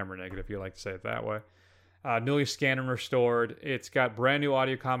original camera negative, if you like to say it that way. Newly scanned and restored. It's got brand new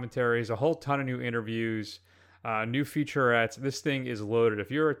audio commentaries, a whole ton of new interviews, new featurettes. This thing is loaded. If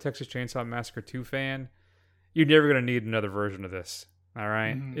you're a Texas Chainsaw Massacre 2 fan, you're never going to need another version of this. All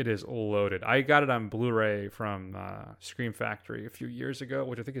right? Mm-hmm. It is loaded. I got it on Blu-ray from Scream Factory a few years ago,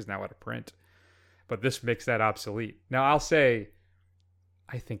 which I think is now out of print. But this makes that obsolete. Now, I'll say,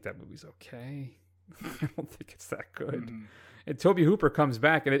 I think that movie's okay. I don't think it's that good. Mm. And Tobe Hooper comes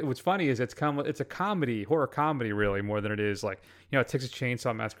back, and what's funny is it's a comedy, horror comedy, really, more than it is like, Texas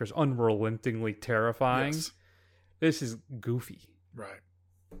Chainsaw Massacre is unrelentingly terrifying. Yes. This is goofy. Right.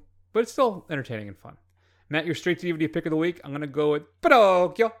 But it's still entertaining and fun. Matt, your straight to DVD pick of the week, I'm going to go with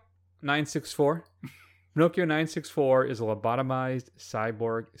Pinocchio 964. Pinocchio 964 is a lobotomized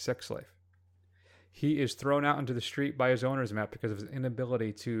cyborg sex slave. He is thrown out into the street by his owners, Matt, because of his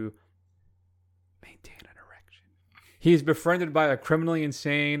inability to maintain an erection. He is befriended by a criminally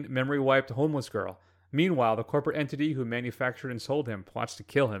insane, memory-wiped homeless girl. Meanwhile, the corporate entity who manufactured and sold him plots to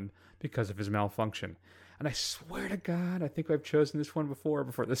kill him because of his malfunction. And I swear to God, I think I've chosen this one before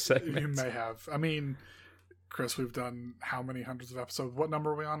this segment. You may have. I mean, Chris, we've done how many hundreds of episodes? What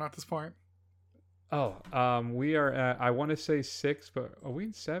number are we on at this point? Oh, we are at, I want to say 6, but are we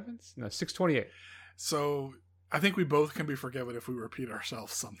in 7s? No, 628. So I think we both can be forgiven if we repeat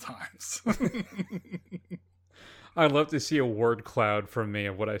ourselves sometimes. I'd love to see a word cloud from me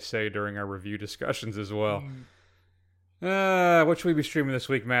of what I say during our review discussions as well. What should we be streaming this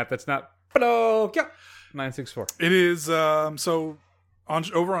week, Matt? That's not Pinocchio 964. It is, over on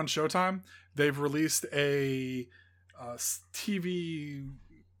Showtime, they've released a TV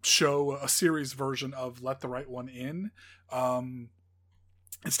show, a series version of Let the Right One In.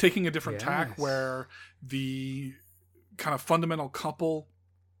 It's taking a different tack where the kind of fundamental couple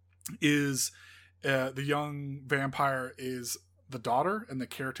is the young vampire is the daughter and the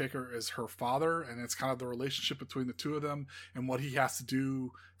caretaker is her father, and it's kind of the relationship between the two of them and what he has to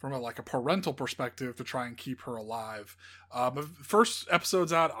do from a parental perspective to try and keep her alive. But first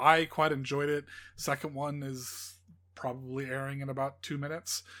episode's out. I quite enjoyed it. Second one is probably airing in about 2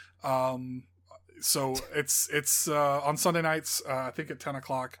 minutes. So it's on Sunday nights, I think at 10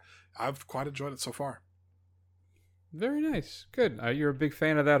 o'clock. I've quite enjoyed it so far. Very nice. Good. You're a big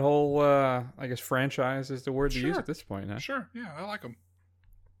fan of that whole, franchise is the word to use at this point, huh? Sure. Yeah, I like them.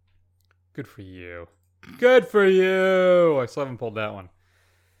 Good for you. Good for you. I still haven't pulled that one.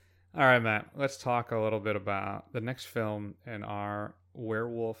 All right, Matt. Let's talk a little bit about the next film in our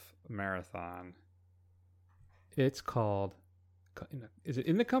werewolf marathon. It's called... Is it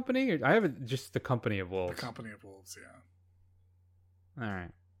In the Company? Or I have it just The Company of Wolves. The Company of Wolves, yeah. All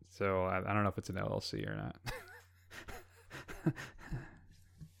right. So I don't know if it's an LLC or not.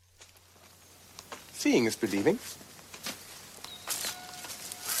 Seeing is believing.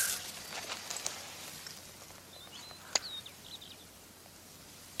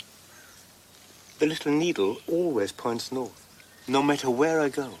 The little needle always points north, no matter where I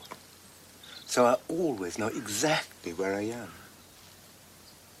go. So I always know exactly where I am.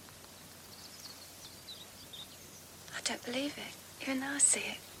 I don't believe it, even though I see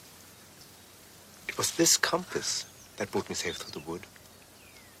it. It was this compass that brought me safe through the wood.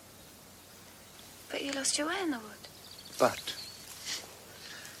 But you lost your way in the wood. But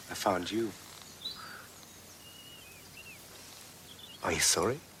I found you. Are you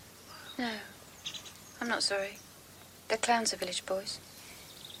sorry? No, I'm not sorry. The clowns are village boys.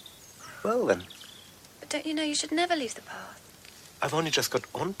 Well then. But don't you know you should never leave the path? I've only just got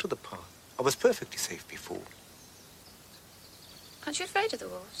onto the path. I was perfectly safe before. Aren't you afraid of the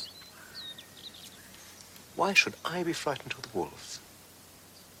wolves? Why should I be frightened of the wolves?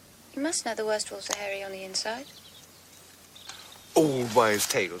 You must know the worst wolves are hairy on the inside. Old wives'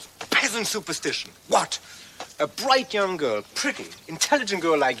 tales. Peasant superstition. What? A bright young girl, pretty, intelligent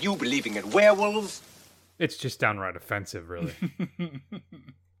girl like you believing in werewolves? It's just downright offensive, really.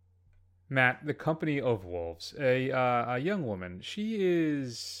 Matt, the Company of Wolves, a young woman. She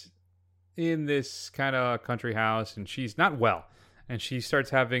is in this kind of country house, and she's not well. And she starts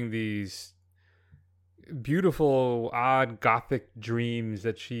having these beautiful, odd, gothic dreams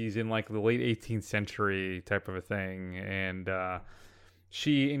that she's in like the late 18th century type of a thing. And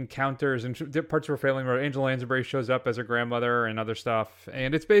she encounters in parts of her family where Angela Lansbury shows up as her grandmother and other stuff.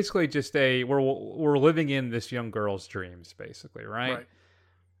 And it's basically just we're living in this young girl's dreams, basically, right?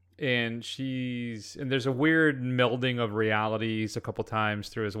 And there's a weird melding of realities a couple times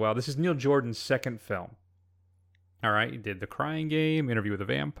through as well. This is Neil Jordan's second film. All right, he did The Crying Game, Interview with a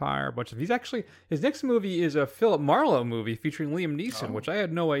Vampire, a bunch of... His next movie is a Philip Marlowe movie featuring Liam Neeson, which I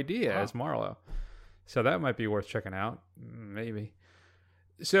had no idea as Marlowe. So that might be worth checking out. Maybe.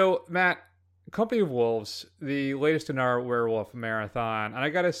 So, Matt, Company of Wolves, the latest in our werewolf marathon. And I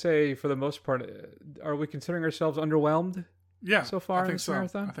got to say, for the most part, are we considering ourselves underwhelmed? Yeah, so far I think in this so.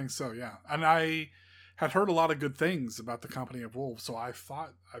 marathon? I think so, yeah. And I had heard a lot of good things about the Company of Wolves, so I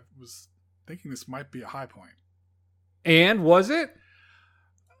was thinking this might be a high point. And was it?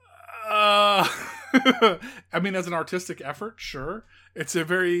 I mean, as an artistic effort, sure. It's a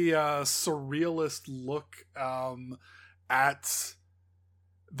very surrealist look at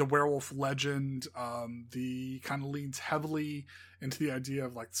the werewolf legend. The kind of leans heavily into the idea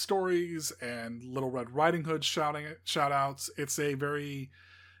of like stories and Little Red Riding Hood shout outs. It's a very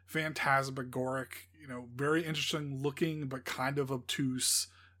phantasmagoric, very interesting looking but kind of obtuse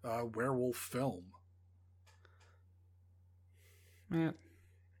werewolf film. Matt,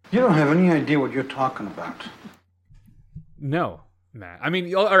 you don't have any idea what you're talking about. No, Matt. I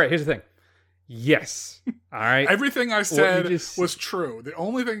mean, all right, here's the thing. Yes. All right. Everything I said was true. The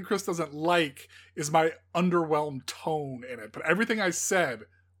only thing Chris doesn't like is my underwhelmed tone in it. But everything I said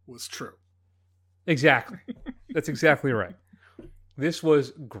was true. Exactly. That's exactly right. This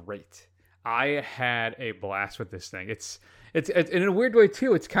was great. I had a blast with this thing. It's in a weird way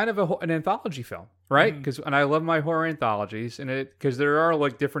too. It's kind of an anthology film, right? And I love my horror anthologies, and because there are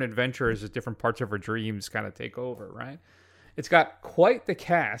like different adventures as different parts of her dreams kind of take over, right? It's got quite the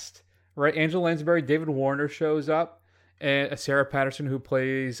cast, right? Angela Lansbury, David Warner shows up, and Sarah Patterson who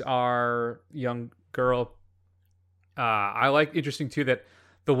plays our young girl. I like interesting too that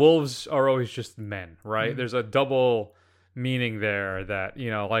the wolves are always just men, right? There's a double meaning there that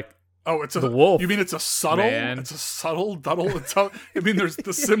like. Oh, it's the wolf. You mean it's a subtle? Man. It's a subtle. I mean,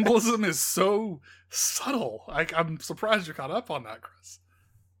 the symbolism is so subtle. I'm surprised you caught up on that, Chris.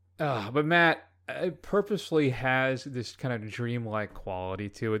 But Matt, it purposely has this kind of dreamlike quality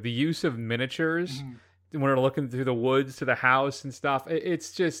to it. The use of miniatures when we're looking through the woods to the house and stuff.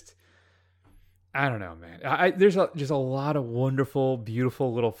 It's just, I don't know, man. There's just a lot of wonderful,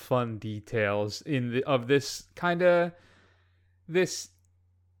 beautiful little fun details of this kind of this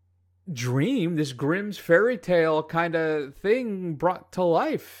dream, this Grimm's fairy tale kind of thing brought to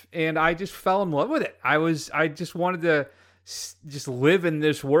life, and I just fell in love with it. I just wanted to just live in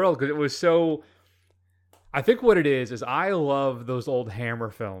this world because it was so. I think what it is I love those old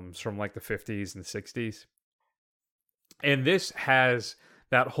Hammer films from like the 50s and 60s, and this has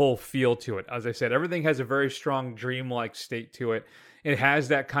that whole feel to it. As I said, everything has a very strong dreamlike state to it. It has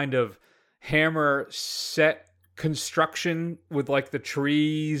that kind of Hammer set construction with like the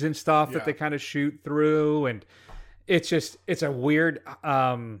trees and stuff that they kind of shoot through, and it's a weird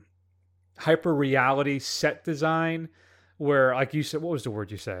hyper reality set design where, like you said, what was the word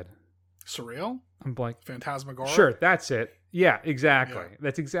you said? Surreal? I'm blank. Phantasmagoric? Sure, that's it. Yeah, exactly. Yeah.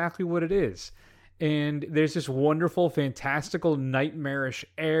 That's exactly what it is. And there's this wonderful, fantastical, nightmarish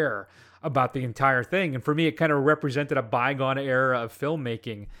air about the entire thing. And for me, it kind of represented a bygone era of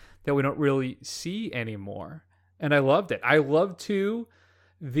filmmaking that we don't really see anymore. And I loved it. I loved, too,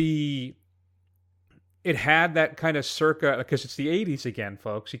 it had that kind of circa, because it's the 80s again,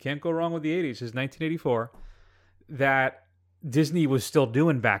 folks. You can't go wrong with the 80s. It's 1984. That Disney was still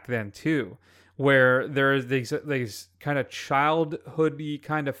doing back then, too, where there's these kind of childhoody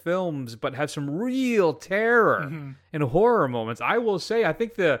kind of films, but have some real terror and horror moments. I will say, I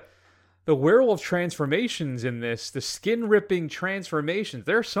think the werewolf transformations in this, the skin-ripping transformations,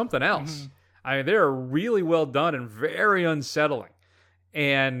 they're something else. I mean, they're really well done and very unsettling.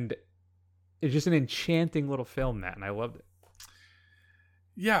 And it's just an enchanting little film, Matt, and I loved it.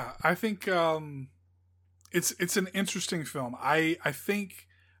 Yeah, I think it's an interesting film. I think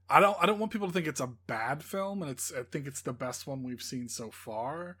I don't want people to think it's a bad film, and I think it's the best one we've seen so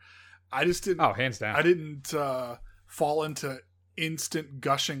far. I just didn't. Oh, hands down. I didn't fall into instant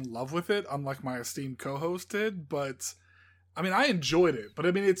gushing love with it, unlike my esteemed co-host did. But I mean, I enjoyed it. But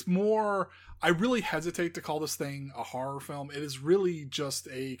I mean, it's more. I really hesitate to call this thing a horror film. It is really just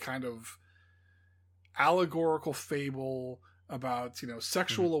a kind of allegorical fable about,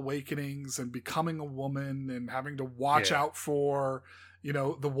 sexual awakenings and becoming a woman and having to watch out for,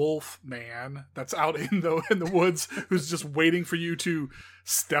 the wolf man that's out in the woods who's just waiting for you to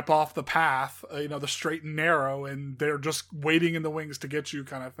step off the path, the straight and narrow, and they're just waiting in the wings to get you,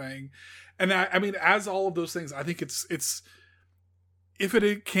 kind of thing. And I mean, as all of those things, I think it's if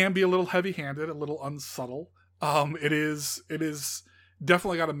it can be a little heavy-handed, a little unsubtle, it is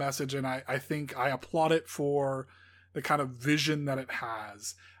definitely got a message, and I think I applaud it for the kind of vision that it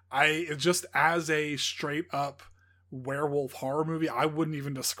has. Just as a straight up werewolf horror movie, I wouldn't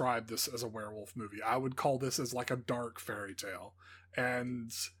even describe this as a werewolf movie. I would call this as like a dark fairy tale.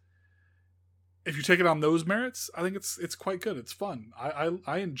 And if you take it on those merits, I think it's quite good. It's fun.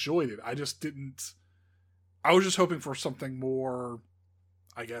 I enjoyed it. I was just hoping for something more,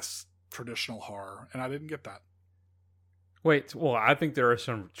 I guess, traditional horror, and I didn't get that. Wait, well, I think there are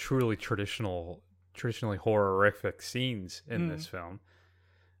some truly traditionally horrific scenes in this film,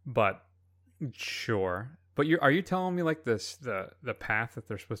 but sure. But are you telling me like this the path that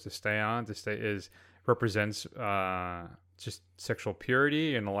they're supposed to stay on represents just sexual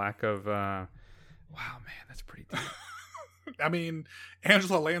purity and a lack of wow, man, that's pretty deep. I mean,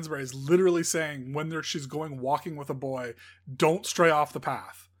 Angela Lansbury is literally saying when she's walking with a boy, don't stray off the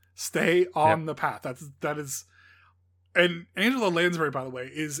path, stay on the path. That is. And Angela Lansbury, by the way,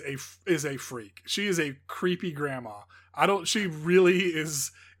 is a freak. She is a creepy grandma. She really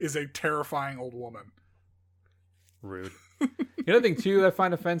is a terrifying old woman. Rude. The other thing too I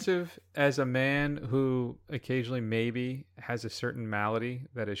find offensive, as a man who occasionally maybe has a certain malady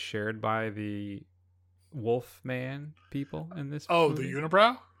that is shared by the wolf man people in this movie. The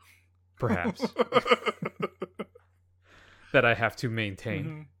unibrow? Perhaps. That I have to maintain.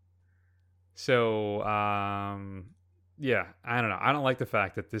 Mm-hmm. So, yeah, I don't know. I don't like the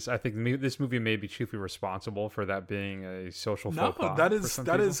fact that this movie may be chiefly responsible for that being a social faux pas.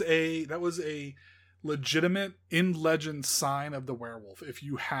 That was a legitimate in legend sign of the werewolf. If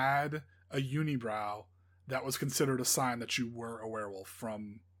you had a unibrow, that was considered a sign that you were a werewolf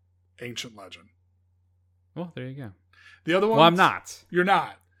from ancient legend. Well, there you go. The other one. Well, I'm not. You're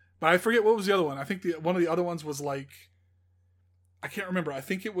not. But I forget what was the other one. I think one of the other ones was like, I can't remember. I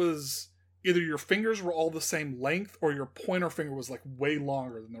think it was either your fingers were all the same length or your pointer finger was like way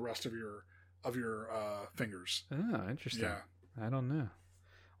longer than the rest of your fingers. Oh, interesting. Yeah. I don't know.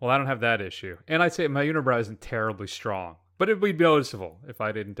 Well, I don't have that issue. And I'd say my unibrow isn't terribly strong, but it would be noticeable if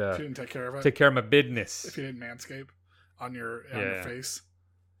I didn't, if you didn't take care of it. Take care of my business. If you didn't manscape on your face.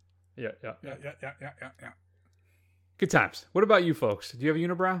 Yeah. Good times. What about you folks? Do you have a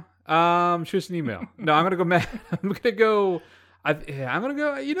unibrow? Shoot us an email. No, I'm gonna go mad. I'm gonna go. I'm gonna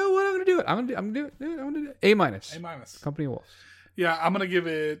go. You know what? I'm gonna do it. I'm gonna do it. A minus. Company of Wolves. Yeah, I'm gonna give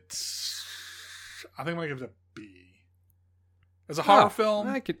it. I think I'm gonna give it a B. As a horror film,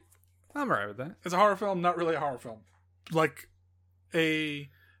 I'm alright with that. As a horror film, not really a horror film, like a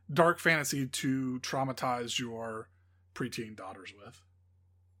dark fantasy to traumatize your preteen daughters with.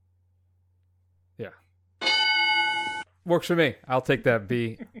 Yeah, works for me. I'll take that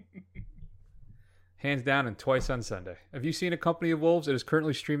B. Hands down and twice on Sunday. Have you seen A Company of Wolves? It is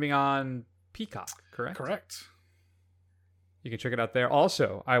currently streaming on Peacock, correct? Correct. You can check it out there.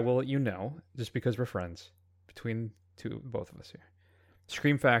 Also, I will let you know, just because we're friends, between both of us here,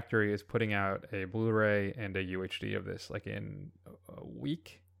 Scream Factory is putting out a Blu-ray and a UHD of this, like in a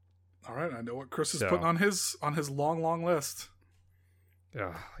week. All right, I know what Chris is putting on his long list.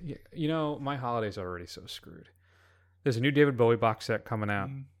 You know, my holidays are already so screwed. There's a new David Bowie box set coming out.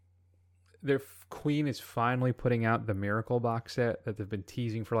 Their Queen is finally putting out the Miracle box set that they've been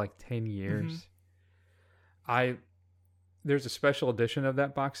teasing for like 10 years. There's a special edition of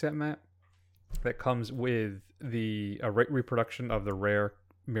that box set, Matt, that comes with the reproduction of the rare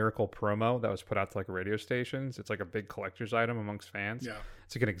Miracle promo that was put out to like radio stations. It's like a big collector's item amongst fans. Yeah.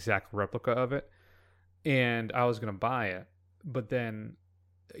 It's like an exact replica of it. And I was going to buy it, but then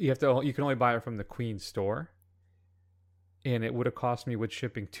you can only buy it from the Queen store. And it would have cost me with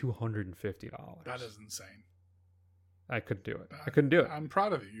shipping $250. That is insane. I couldn't do it. I couldn't do it. I'm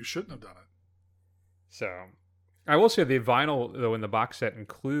proud of you. You shouldn't have done it. So, I will say the vinyl, though, in the box set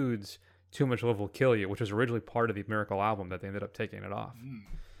includes Too Much Love Will Kill You, which was originally part of the Miracle album that they ended up taking it off.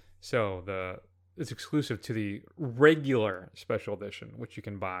 So, it's exclusive to the regular special edition, which you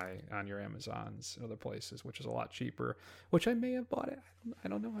can buy on your Amazons and other places, which is a lot cheaper. Which I may have bought it. I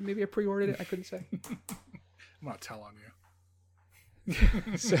don't know. Maybe I pre-ordered it. I couldn't say. I'm not telling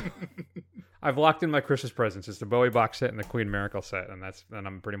you. So I've locked in my Christmas presents. It's the Bowie box set and the Queen Miracle set, and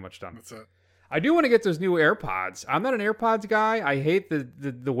I'm pretty much done. That's it. I do want to get those new AirPods. I'm not an AirPods guy. I hate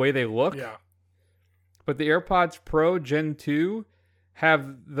the way they look. Yeah. But the AirPods Pro Gen 2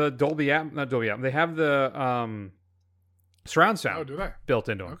 have the Dolby Atmos, not Dolby Atmos. They have the surround sound. Oh, do they? Built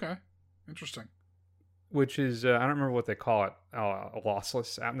into them. Okay. Interesting. Which is, I don't remember what they call it.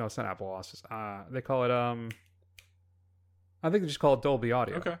 Lossless. No, it's not Apple lossless. They call it, I think they just call it Dolby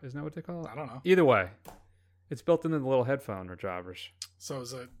Audio. Okay. Isn't that what they call it? I don't know. Either way, it's built into the little headphone or jobbers. So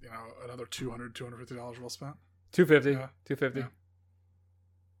is it, another $250 well spent? $250. Yeah. $250. Yeah.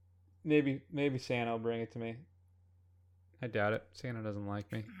 Maybe Santa will bring it to me. I doubt it. Santa doesn't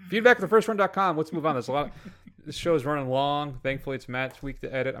like me. Feedback at thefirstrun.com. Let's move on. There's a lot. This show's running long. Thankfully, it's Matt's week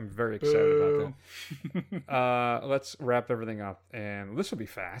to edit. I'm very excited about that. Let's wrap everything up. And this will be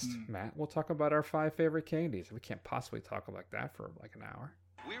fast, Matt. We'll talk about our 5 favorite candies. We can't possibly talk like that for like an hour.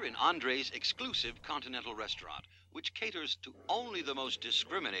 We're in Andre's exclusive continental restaurant, which caters to only the most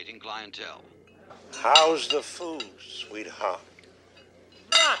discriminating clientele. How's the food, sweetheart?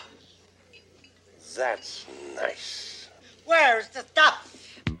 Rotten. That's nice. Where's the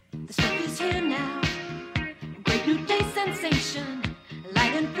stuff? The stuff is here now. Great new day sensation.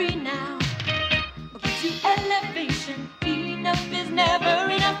 Light and free now. Gives you elevation. Enough is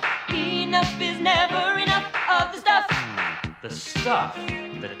never enough. Enough is never enough of the stuff. The stuff,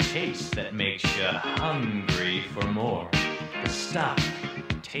 the taste that makes you hungry for more. The stuff,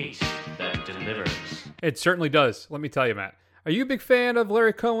 taste that delivers. It certainly does. Let me tell you, Matt. Are you a big fan of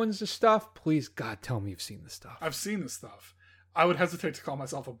Larry Cohen's stuff? Please, God, tell me you've seen the stuff. I've seen the stuff. I would hesitate to call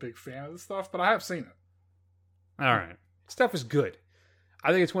myself a big fan of the stuff, but I have seen it. All right. Stuff is good.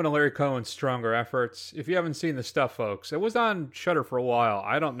 I think it's one of Larry Cohen's stronger efforts. If you haven't seen the stuff, folks, it was on Shudder for a while.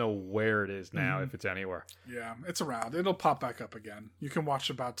 I don't know where it is now, if it's anywhere. Yeah, it's around. It'll pop back up again. You can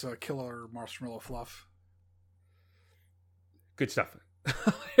watch about Killer Marshmallow Fluff. Good stuff. I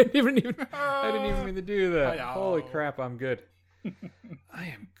didn't even mean to do that. Holy crap, I'm good. I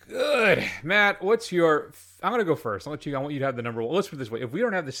am good. Matt, what's your... I'm going to go first. I want you to have the number one. Let's put it this way. If we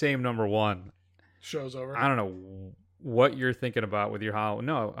don't have the same number one... Show's over. I don't know what you're thinking about with your Halloween.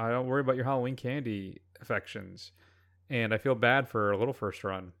 No, I don't worry about your Halloween candy affections. And I feel bad for a little first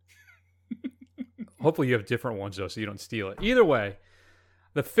run. Hopefully you have different ones, though, so you don't steal it. Either way,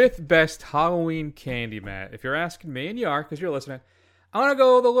 the 5th best Halloween candy, Matt, if you're asking me, and you are, because you're listening, I want to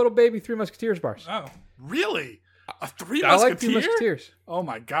go with the little baby Three Musketeers bars. Oh, really? A Three I Musketeers? like Three Musketeers. Oh,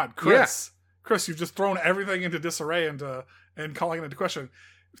 my God. Chris. Yeah. Chris, you've just thrown everything into disarray and calling it into question.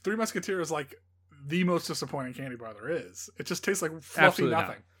 Three Musketeers is like the most disappointing candy bar there is. It just tastes like fluffy Absolutely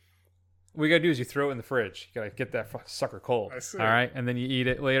nothing. Not. What you got to do is you throw it in the fridge. You got to get that sucker cold. I see. All right? And then you eat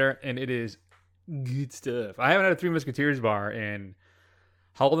it later, and it is good stuff. I haven't had a Three Musketeers bar in...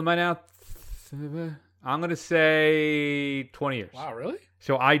 How old am I now? I'm going to say 20 years. Wow, really?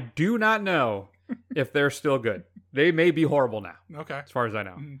 So I do not know if they're still good. They may be horrible now. Okay. As far as I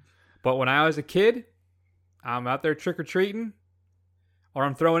know. Mm-hmm. But when I was a kid, I'm out there trick-or-treating, or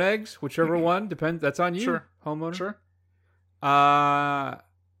I'm throwing eggs, whichever one. Depends. That's on you, sure. Homeowner. Sure.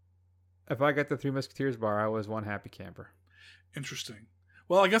 If I got the Three Musketeers bar, I was one happy camper. Interesting.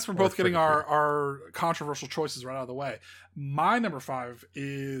 Well, I guess we're both getting our controversial choices right out of the way. My number 5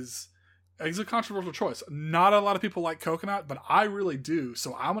 is a controversial choice. Not a lot of people like coconut, but I really do.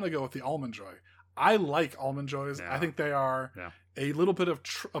 So I'm going to go with the Almond Joy. I like Almond Joys. Yeah. I think they are a little bit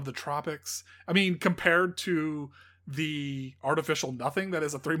of the tropics. I mean, compared to the artificial nothing that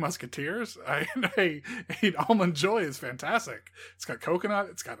is a Three Musketeers, an Almond Joy is fantastic. It's got coconut,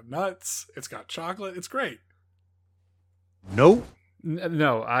 it's got nuts, it's got chocolate. It's great. Nope.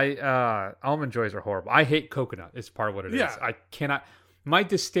 No, Almond Joys are horrible. I hate coconut. It's part of what it is. I cannot. My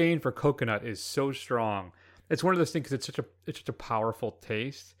disdain for coconut is so strong. It's one of those things because it's such a powerful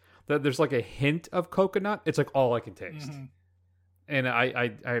taste that there's like a hint of coconut. It's like all I can taste. Mm-hmm. And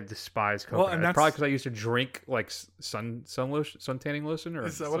I despise coconut. Well, and that's probably because I used to drink like sun tanning lotion, or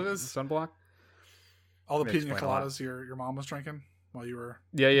is that what it is? Sunblock. All the pina coladas your mom was drinking while you were.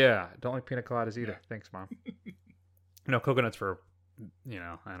 Yeah. Don't like pina coladas either. Yeah. Thanks, Mom. No, coconuts for,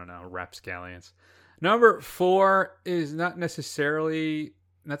 I don't know, rapscallions. Number 4 is not necessarily,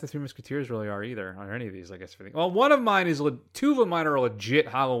 not the Three Musketeers really are either, or any of these, I guess. Well, one of mine is, 2 of mine are legit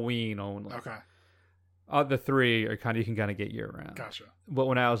Halloween only. Okay. The 3 are you can kind of get year round. Gotcha. But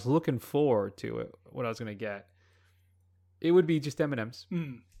when I was looking forward to it, what I was going to get, it would be just M&M's.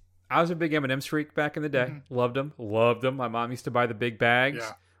 I was a big M&M's freak back in the day. Loved them. My mom used to buy the big bags.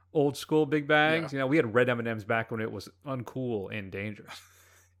 Yeah. Old school big bags. Yeah. You know, we had red M&Ms back when it was uncool and dangerous.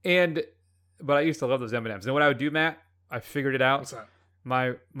 But I used to love those M&Ms. And what I would do, Matt, I figured it out. What's that?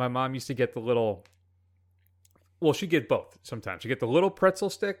 My mom used to get the little... Well, she'd get both sometimes. You get the little pretzel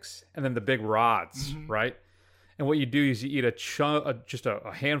sticks and then the big rods, right? And what you do is you eat just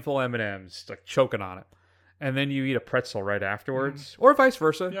a handful of M&Ms, like choking on it. And then you eat a pretzel right afterwards. Or vice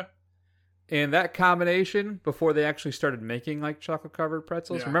versa. Yeah. And that combination, before they actually started making like chocolate-covered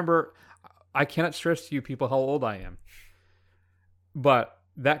pretzels, remember, I cannot stress to you people how old I am. But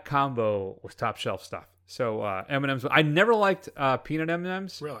that combo was top shelf stuff. So M&Ms, I never liked peanut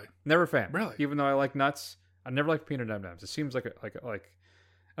M&Ms. Really? Never a fan. Really? Even though I like nuts, I never liked peanut M&Ms. It seems like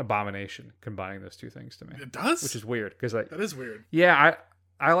abomination combining those two things to me. It does? Which is weird because that is weird. Yeah,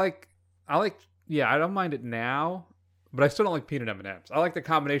 I like I don't mind it now, but I still don't like peanut M&Ms. I like the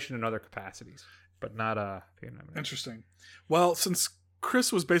combination in other capacities, but not peanut M&Ms. Interesting. Well, since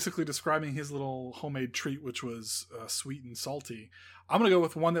Chris was basically describing his little homemade treat, which was sweet and salty, I'm going to go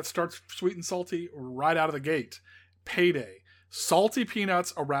with one that starts sweet and salty right out of the gate. Payday. Salty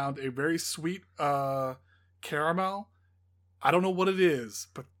peanuts around a very sweet caramel. I don't know what it is,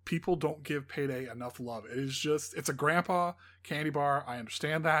 but people don't give Payday enough love. It's a grandpa candy bar. I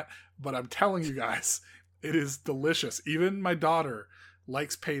understand that, but I'm telling you guys, it is delicious. Even my daughter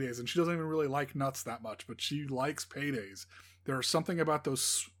likes Paydays, and she doesn't even really like nuts that much, but she likes Paydays. There's something about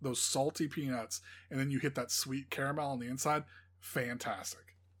those salty peanuts, and then you hit that sweet caramel on the inside.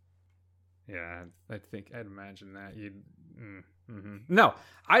 Fantastic. Yeah, I'd imagine that you'd. No,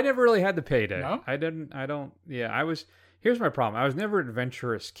 I never really had the Payday. No? I don't. Yeah, Here's my problem. I was never an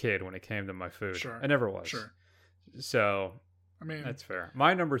adventurous kid when it came to my food. Sure. I never was. Sure. So, I mean, that's fair.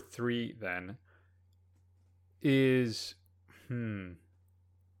 My number 3 then is,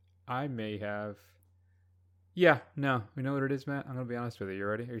 I may have. Yeah, no. You know what it is, Matt? I'm going to be honest with you. You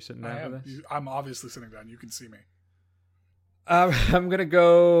ready? Are you sitting down for this? I'm obviously sitting down. You can see me. I'm going to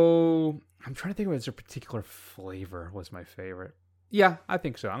go. I'm trying to think of it as a particular flavor was my favorite. Yeah, I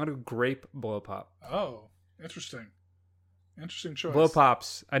think so. I'm going to go grape blow pop. Oh, interesting. Interesting choice. Blow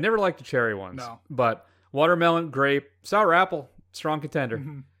pops. I never liked the cherry ones. No. But watermelon, grape, sour apple, strong contender.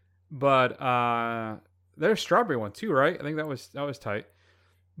 Mm-hmm. But there's a strawberry one too, right? I think that was tight.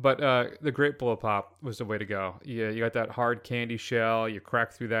 But the grape blow pop was the way to go. Yeah, you got that hard candy shell. You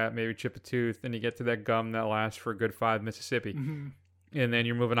crack through that, maybe chip a tooth, then you get to that gum that lasts for a good 5 Mississippi, and then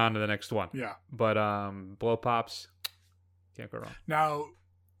you're moving on to the next one. Yeah. But blow pops, can't go wrong. Now,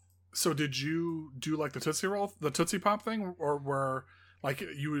 so did you do like the Tootsie Pop thing, or where like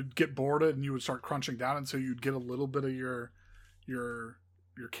you would get bored and you would start crunching down, and so you'd get a little bit of your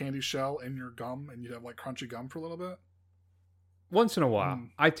candy shell in your gum, and you'd have like crunchy gum for a little bit? Once in a while.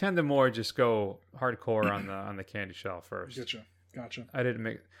 I tend to more just go hardcore on the candy shell first. Gotcha. I didn't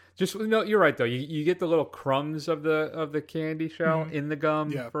make no. You're right though. You get the little crumbs of the candy shell in the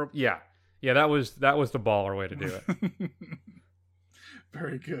gum. Yeah. That was the baller way to do it.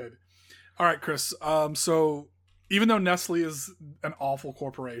 Very good. All right, Chris. So even though Nestle is an awful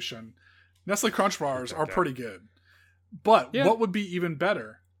corporation, Nestle Crunch Bars are pretty good. But what would be even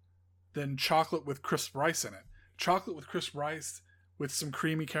better than chocolate with crisp rice in it? Chocolate with crisp rice with some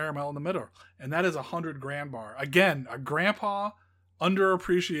creamy caramel in the middle. And that is 100 grand bar. Again, a grandpa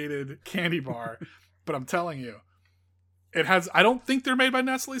underappreciated candy bar. But I'm telling you, it has, I don't think they're made by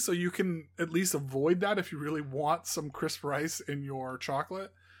Nestle, so you can at least avoid that if you really want some crisp rice in your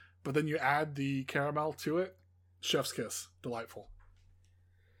chocolate. But then you add the caramel to it. Chef's kiss. Delightful.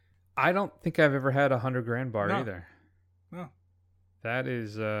 I don't think I've ever had 100 grand bar No. either. No. That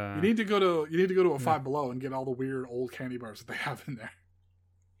is You need to go to a Five Below and get all the weird old candy bars that they have in there.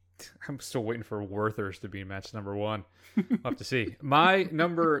 I'm still waiting for Werther's to be match number 1. We'll have to see. My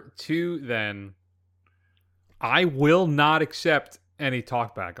number 2 then, I will not accept any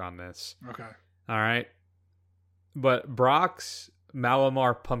talkback on this. Okay. All right. But Brock's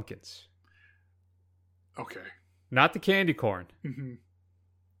Malamar pumpkins. Okay. Not the candy corn. Mm-hmm.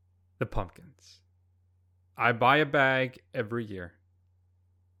 The pumpkins. I buy a bag every year.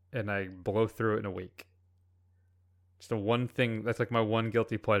 And I blow through it in a week. It's the one thing, that's like my one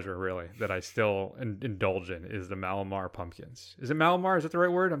guilty pleasure, really, that I still indulge in, is the Malamar pumpkins. Is it Malamar? Is that the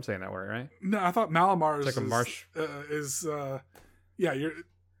right word? I'm saying that word, right? No, I thought Malamars it's like a marsh.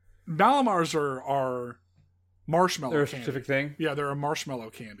 Malamars are marshmallow They're a candy. specific thing? Yeah, they're a marshmallow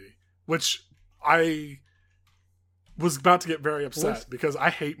candy, which I was about to get very upset because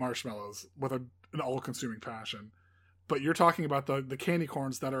I hate marshmallows with an all-consuming passion. But you're talking about the candy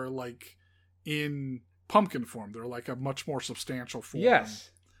corns that are like in pumpkin form. They're like a much more substantial form.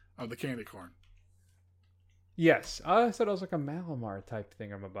 Yes. of the candy corn. Yes. I thought it was like a Malamar type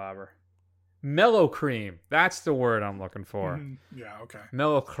thingamabobber. Mellow cream. That's the word I'm looking for. Yeah, okay.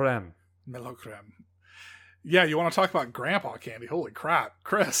 Mellow creme. Mellow creme. Yeah, you want to talk about grandpa candy? Holy crap.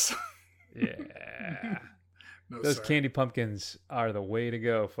 Chris. Yeah. No, Those sir. candy pumpkins are the way to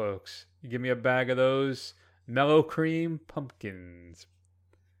go, folks. You give me a bag of those mellow cream pumpkins.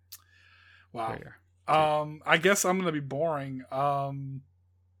 Wow. There you are. I guess I'm gonna be boring. I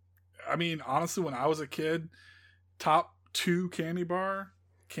mean, honestly, when I was a kid, top 2 candy bar,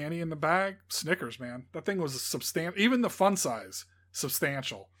 candy in the bag, Snickers, man. That thing was substantial. Even the fun size,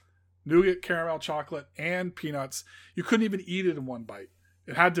 substantial. Nougat, caramel, chocolate, and peanuts. You couldn't even eat it in one bite.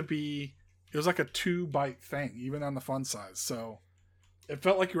 It had to be. It was like a 2-bite thing, even on the fun size. So it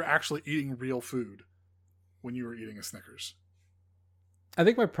felt like you were actually eating real food when you were eating a Snickers. I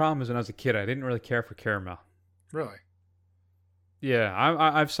think my problem is when I was a kid, I didn't really care for caramel. Really? Yeah,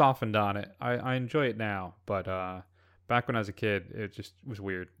 I've softened on it. I enjoy it now, but back when I was a kid, it just was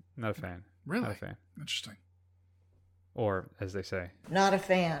weird. Not a fan. Really? Not a fan. Interesting. Or, as they say, Not a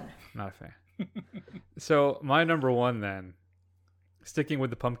fan. not a fan. So, my number one then, sticking with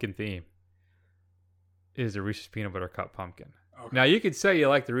the pumpkin theme, is the Reese's Peanut Butter Cup pumpkin. Okay. Now, you could say you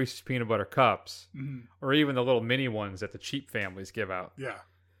like the Reese's Peanut Butter Cups, Mhm. or even the little mini ones that the cheap families give out. Yeah.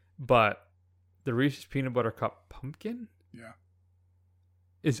 But the Reese's Peanut Butter Cup pumpkin Yeah.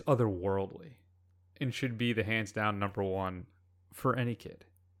 is otherworldly and should be the hands down number one for any kid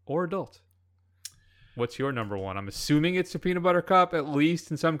or adult. What's your number one? I'm assuming it's the peanut butter cup, at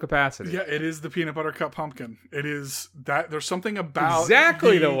least in some capacity. Yeah, it is the peanut butter cup pumpkin. It is that. There's something about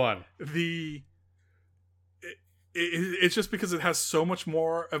Exactly the one. It's just because it has so much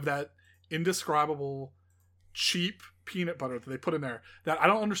more of that indescribable cheap peanut butter that they put in there that I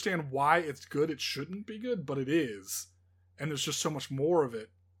don't understand why it's good. It shouldn't be good, but it is, and there's just so much more of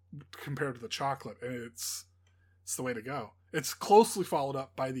it compared to the chocolate, and it's the way to go. It's closely followed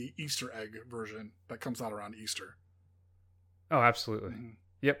up by the Easter egg version that comes out around Easter. Oh, absolutely.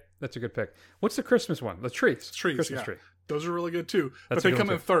 Yep, that's a good pick. What's the Christmas one? The trees. Trees, Christmas yeah. tree. Those are really good too. That's but a they good come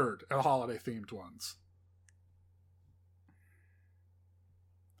one in too. third at holiday themed ones.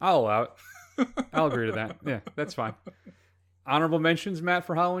 I'll allow it. I'll agree to that. Yeah, that's fine. Honorable mentions, Matt,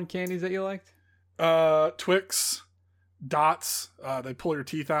 for Halloween candies that you liked? Twix, Dots, they pull your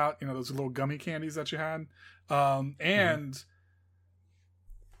teeth out, you know, those little gummy candies that you had. And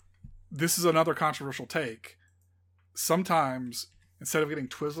this is another controversial take. Sometimes, instead of getting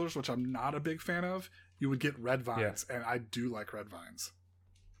Twizzlers, which I'm not a big fan of, you would get Red Vines, and I do like Red Vines.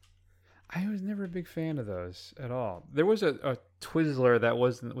 I was never a big fan of those at all. There was a Twizzler that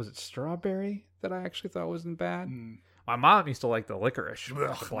was it strawberry that I actually thought wasn't bad. My mom used to like the licorice. Ugh,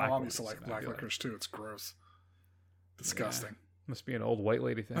 the my mom ones, used to like and black I'd be licorice too. It's gross. Disgusting. Yeah, must be an old white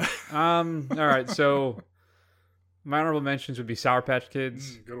lady thing. All right, so my honorable mentions would be Sour Patch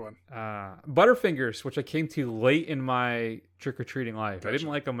Kids. Good one. Butterfingers, which I came to late in my trick-or-treating life. I didn't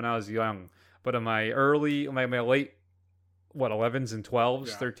like them when I was young, but in my late 11s and 12s,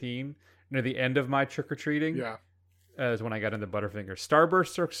 13, near the end of my trick-or-treating, is when I got into Butterfingers.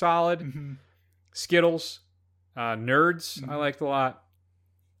 Starbursts are solid. Skittles, Nerds, I liked a lot.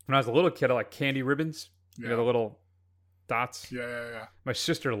 When I was a little kid, I liked Candy Ribbons. You know, the little dots. Yeah. My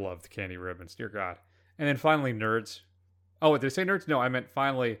sister loved Candy Ribbons, dear God. And then finally, Nerds. Oh, did I say Nerds? No, I meant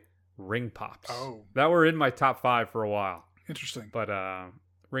finally Ring Pops. Oh. That were in my top 5 for a while. Interesting. But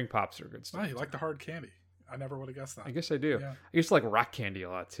Ring Pops are good stuff. Oh, you like the hard candy. I never would have guessed that. I guess I do. Yeah. I used to like rock candy a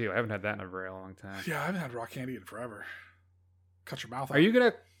lot too. I haven't had that in a very long time. Yeah, I haven't had rock candy in forever. Cut your mouth off. Are you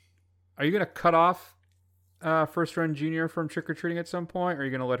gonna cut off First Run Junior from trick or treating at some point, or are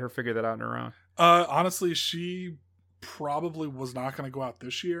you gonna let her figure that out on her own? Honestly, she probably was not going to go out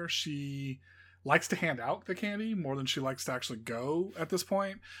this year. She likes to hand out the candy more than she likes to actually go at this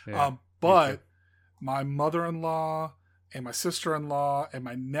point. Yeah, but my mother-in-law and my sister-in-law and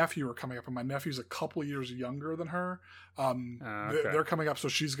my nephew are coming up, and my nephew's a couple years younger than her. They're coming up, so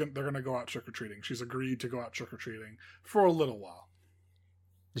they're gonna go out trick or treating. She's agreed to go out trick or treating for a little while.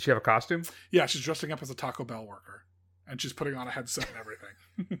 Does she have a costume? Yeah, she's dressing up as a Taco Bell worker, and she's putting on a headset and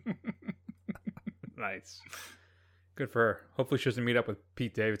everything. Nice. Good for her. Hopefully she doesn't meet up with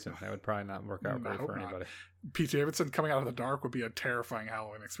Pete Davidson. That would probably not work out great for anybody. Pete Davidson coming out of the dark would be a terrifying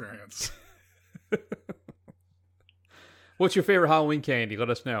Halloween experience. What's your favorite Halloween candy? Let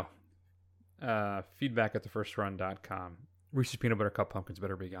us know. Feedback at thefirstrun.com. Reese's Peanut Butter Cup Pumpkins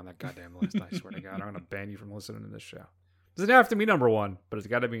better be on that goddamn list. I swear to God. I'm going to ban you from listening to this show. Doesn't have to be number one, but it's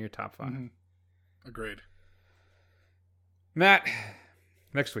got to be in your top 5. Agreed. Matt,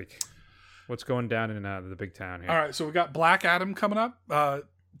 next week, what's going down in the big town here? All right, so we got Black Adam coming up.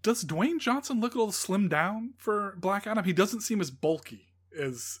 does Dwayne Johnson look a little slimmed down for Black Adam? He doesn't seem as bulky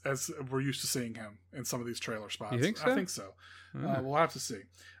as we're used to seeing him in some of these trailer spots. You think so? I think so. We'll have to see.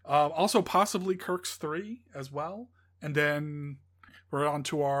 Also, possibly Kirk's 3 as well. And then we're on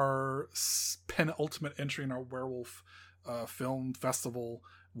to our penultimate entry in our werewolf film festival,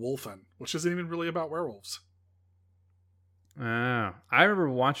 Wolfen, which isn't even really about werewolves. I remember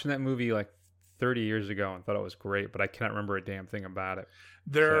watching that movie like 30 years ago and thought it was great, but I cannot remember a damn thing about it.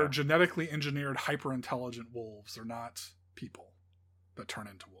 They're genetically engineered, hyper-intelligent wolves. They're not people that turn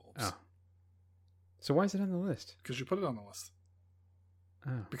into wolves. Oh. So why is it on the list? Because you put it on the list.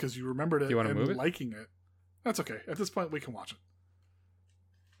 Oh. Because you remembered it Do you want to and move it? liking it. That's okay. At this point, we can watch it.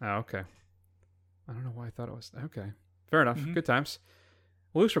 Oh, okay. I don't know why I thought it was... Okay. Fair enough. Mhm. Good times.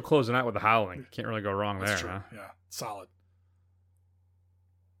 Well, at least we're closing out with the Howling. Can't really go wrong That's there, true. huh? Yeah, solid.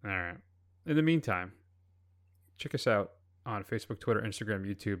 All right. In the meantime, check us out on Facebook, Twitter, Instagram,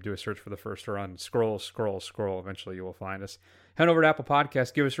 YouTube. Do a search for The First Run. Scroll. Eventually you will find us. Head over to Apple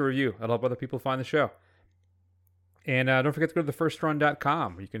Podcasts. Give us a review. That'll help other people find the show. And don't forget to go to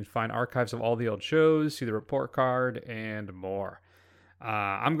thefirstrun.com, where you can find archives of all the old shows, see the report card, and more.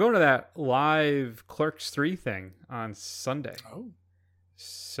 I'm going to that live Clerks 3 thing on Sunday. Oh.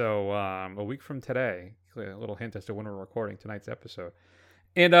 So a week from today, a little hint as to when we're recording tonight's episode.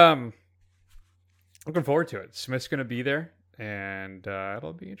 And looking forward to it. Smith's going to be there, and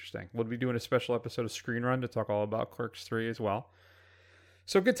it'll be interesting. We'll be doing a special episode of Screen Run to talk all about Clerks 3 as well.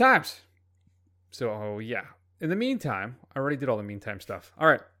 So good times. So, yeah. In the meantime, I already did all the meantime stuff. All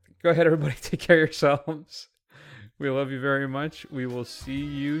right. Go ahead, everybody. Take care of yourselves. We love you very much. We will see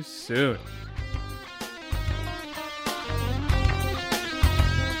you soon.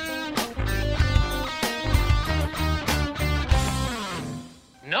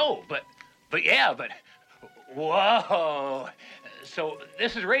 No, but whoa. So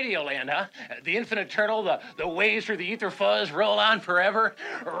this is Radioland, huh? The infinite turtle, the waves through the ether fuzz roll on forever.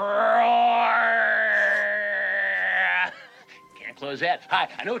 Roar! Can't close that. Hi,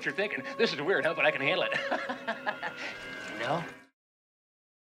 I know what you're thinking. This is weird, huh? But I can handle it. No?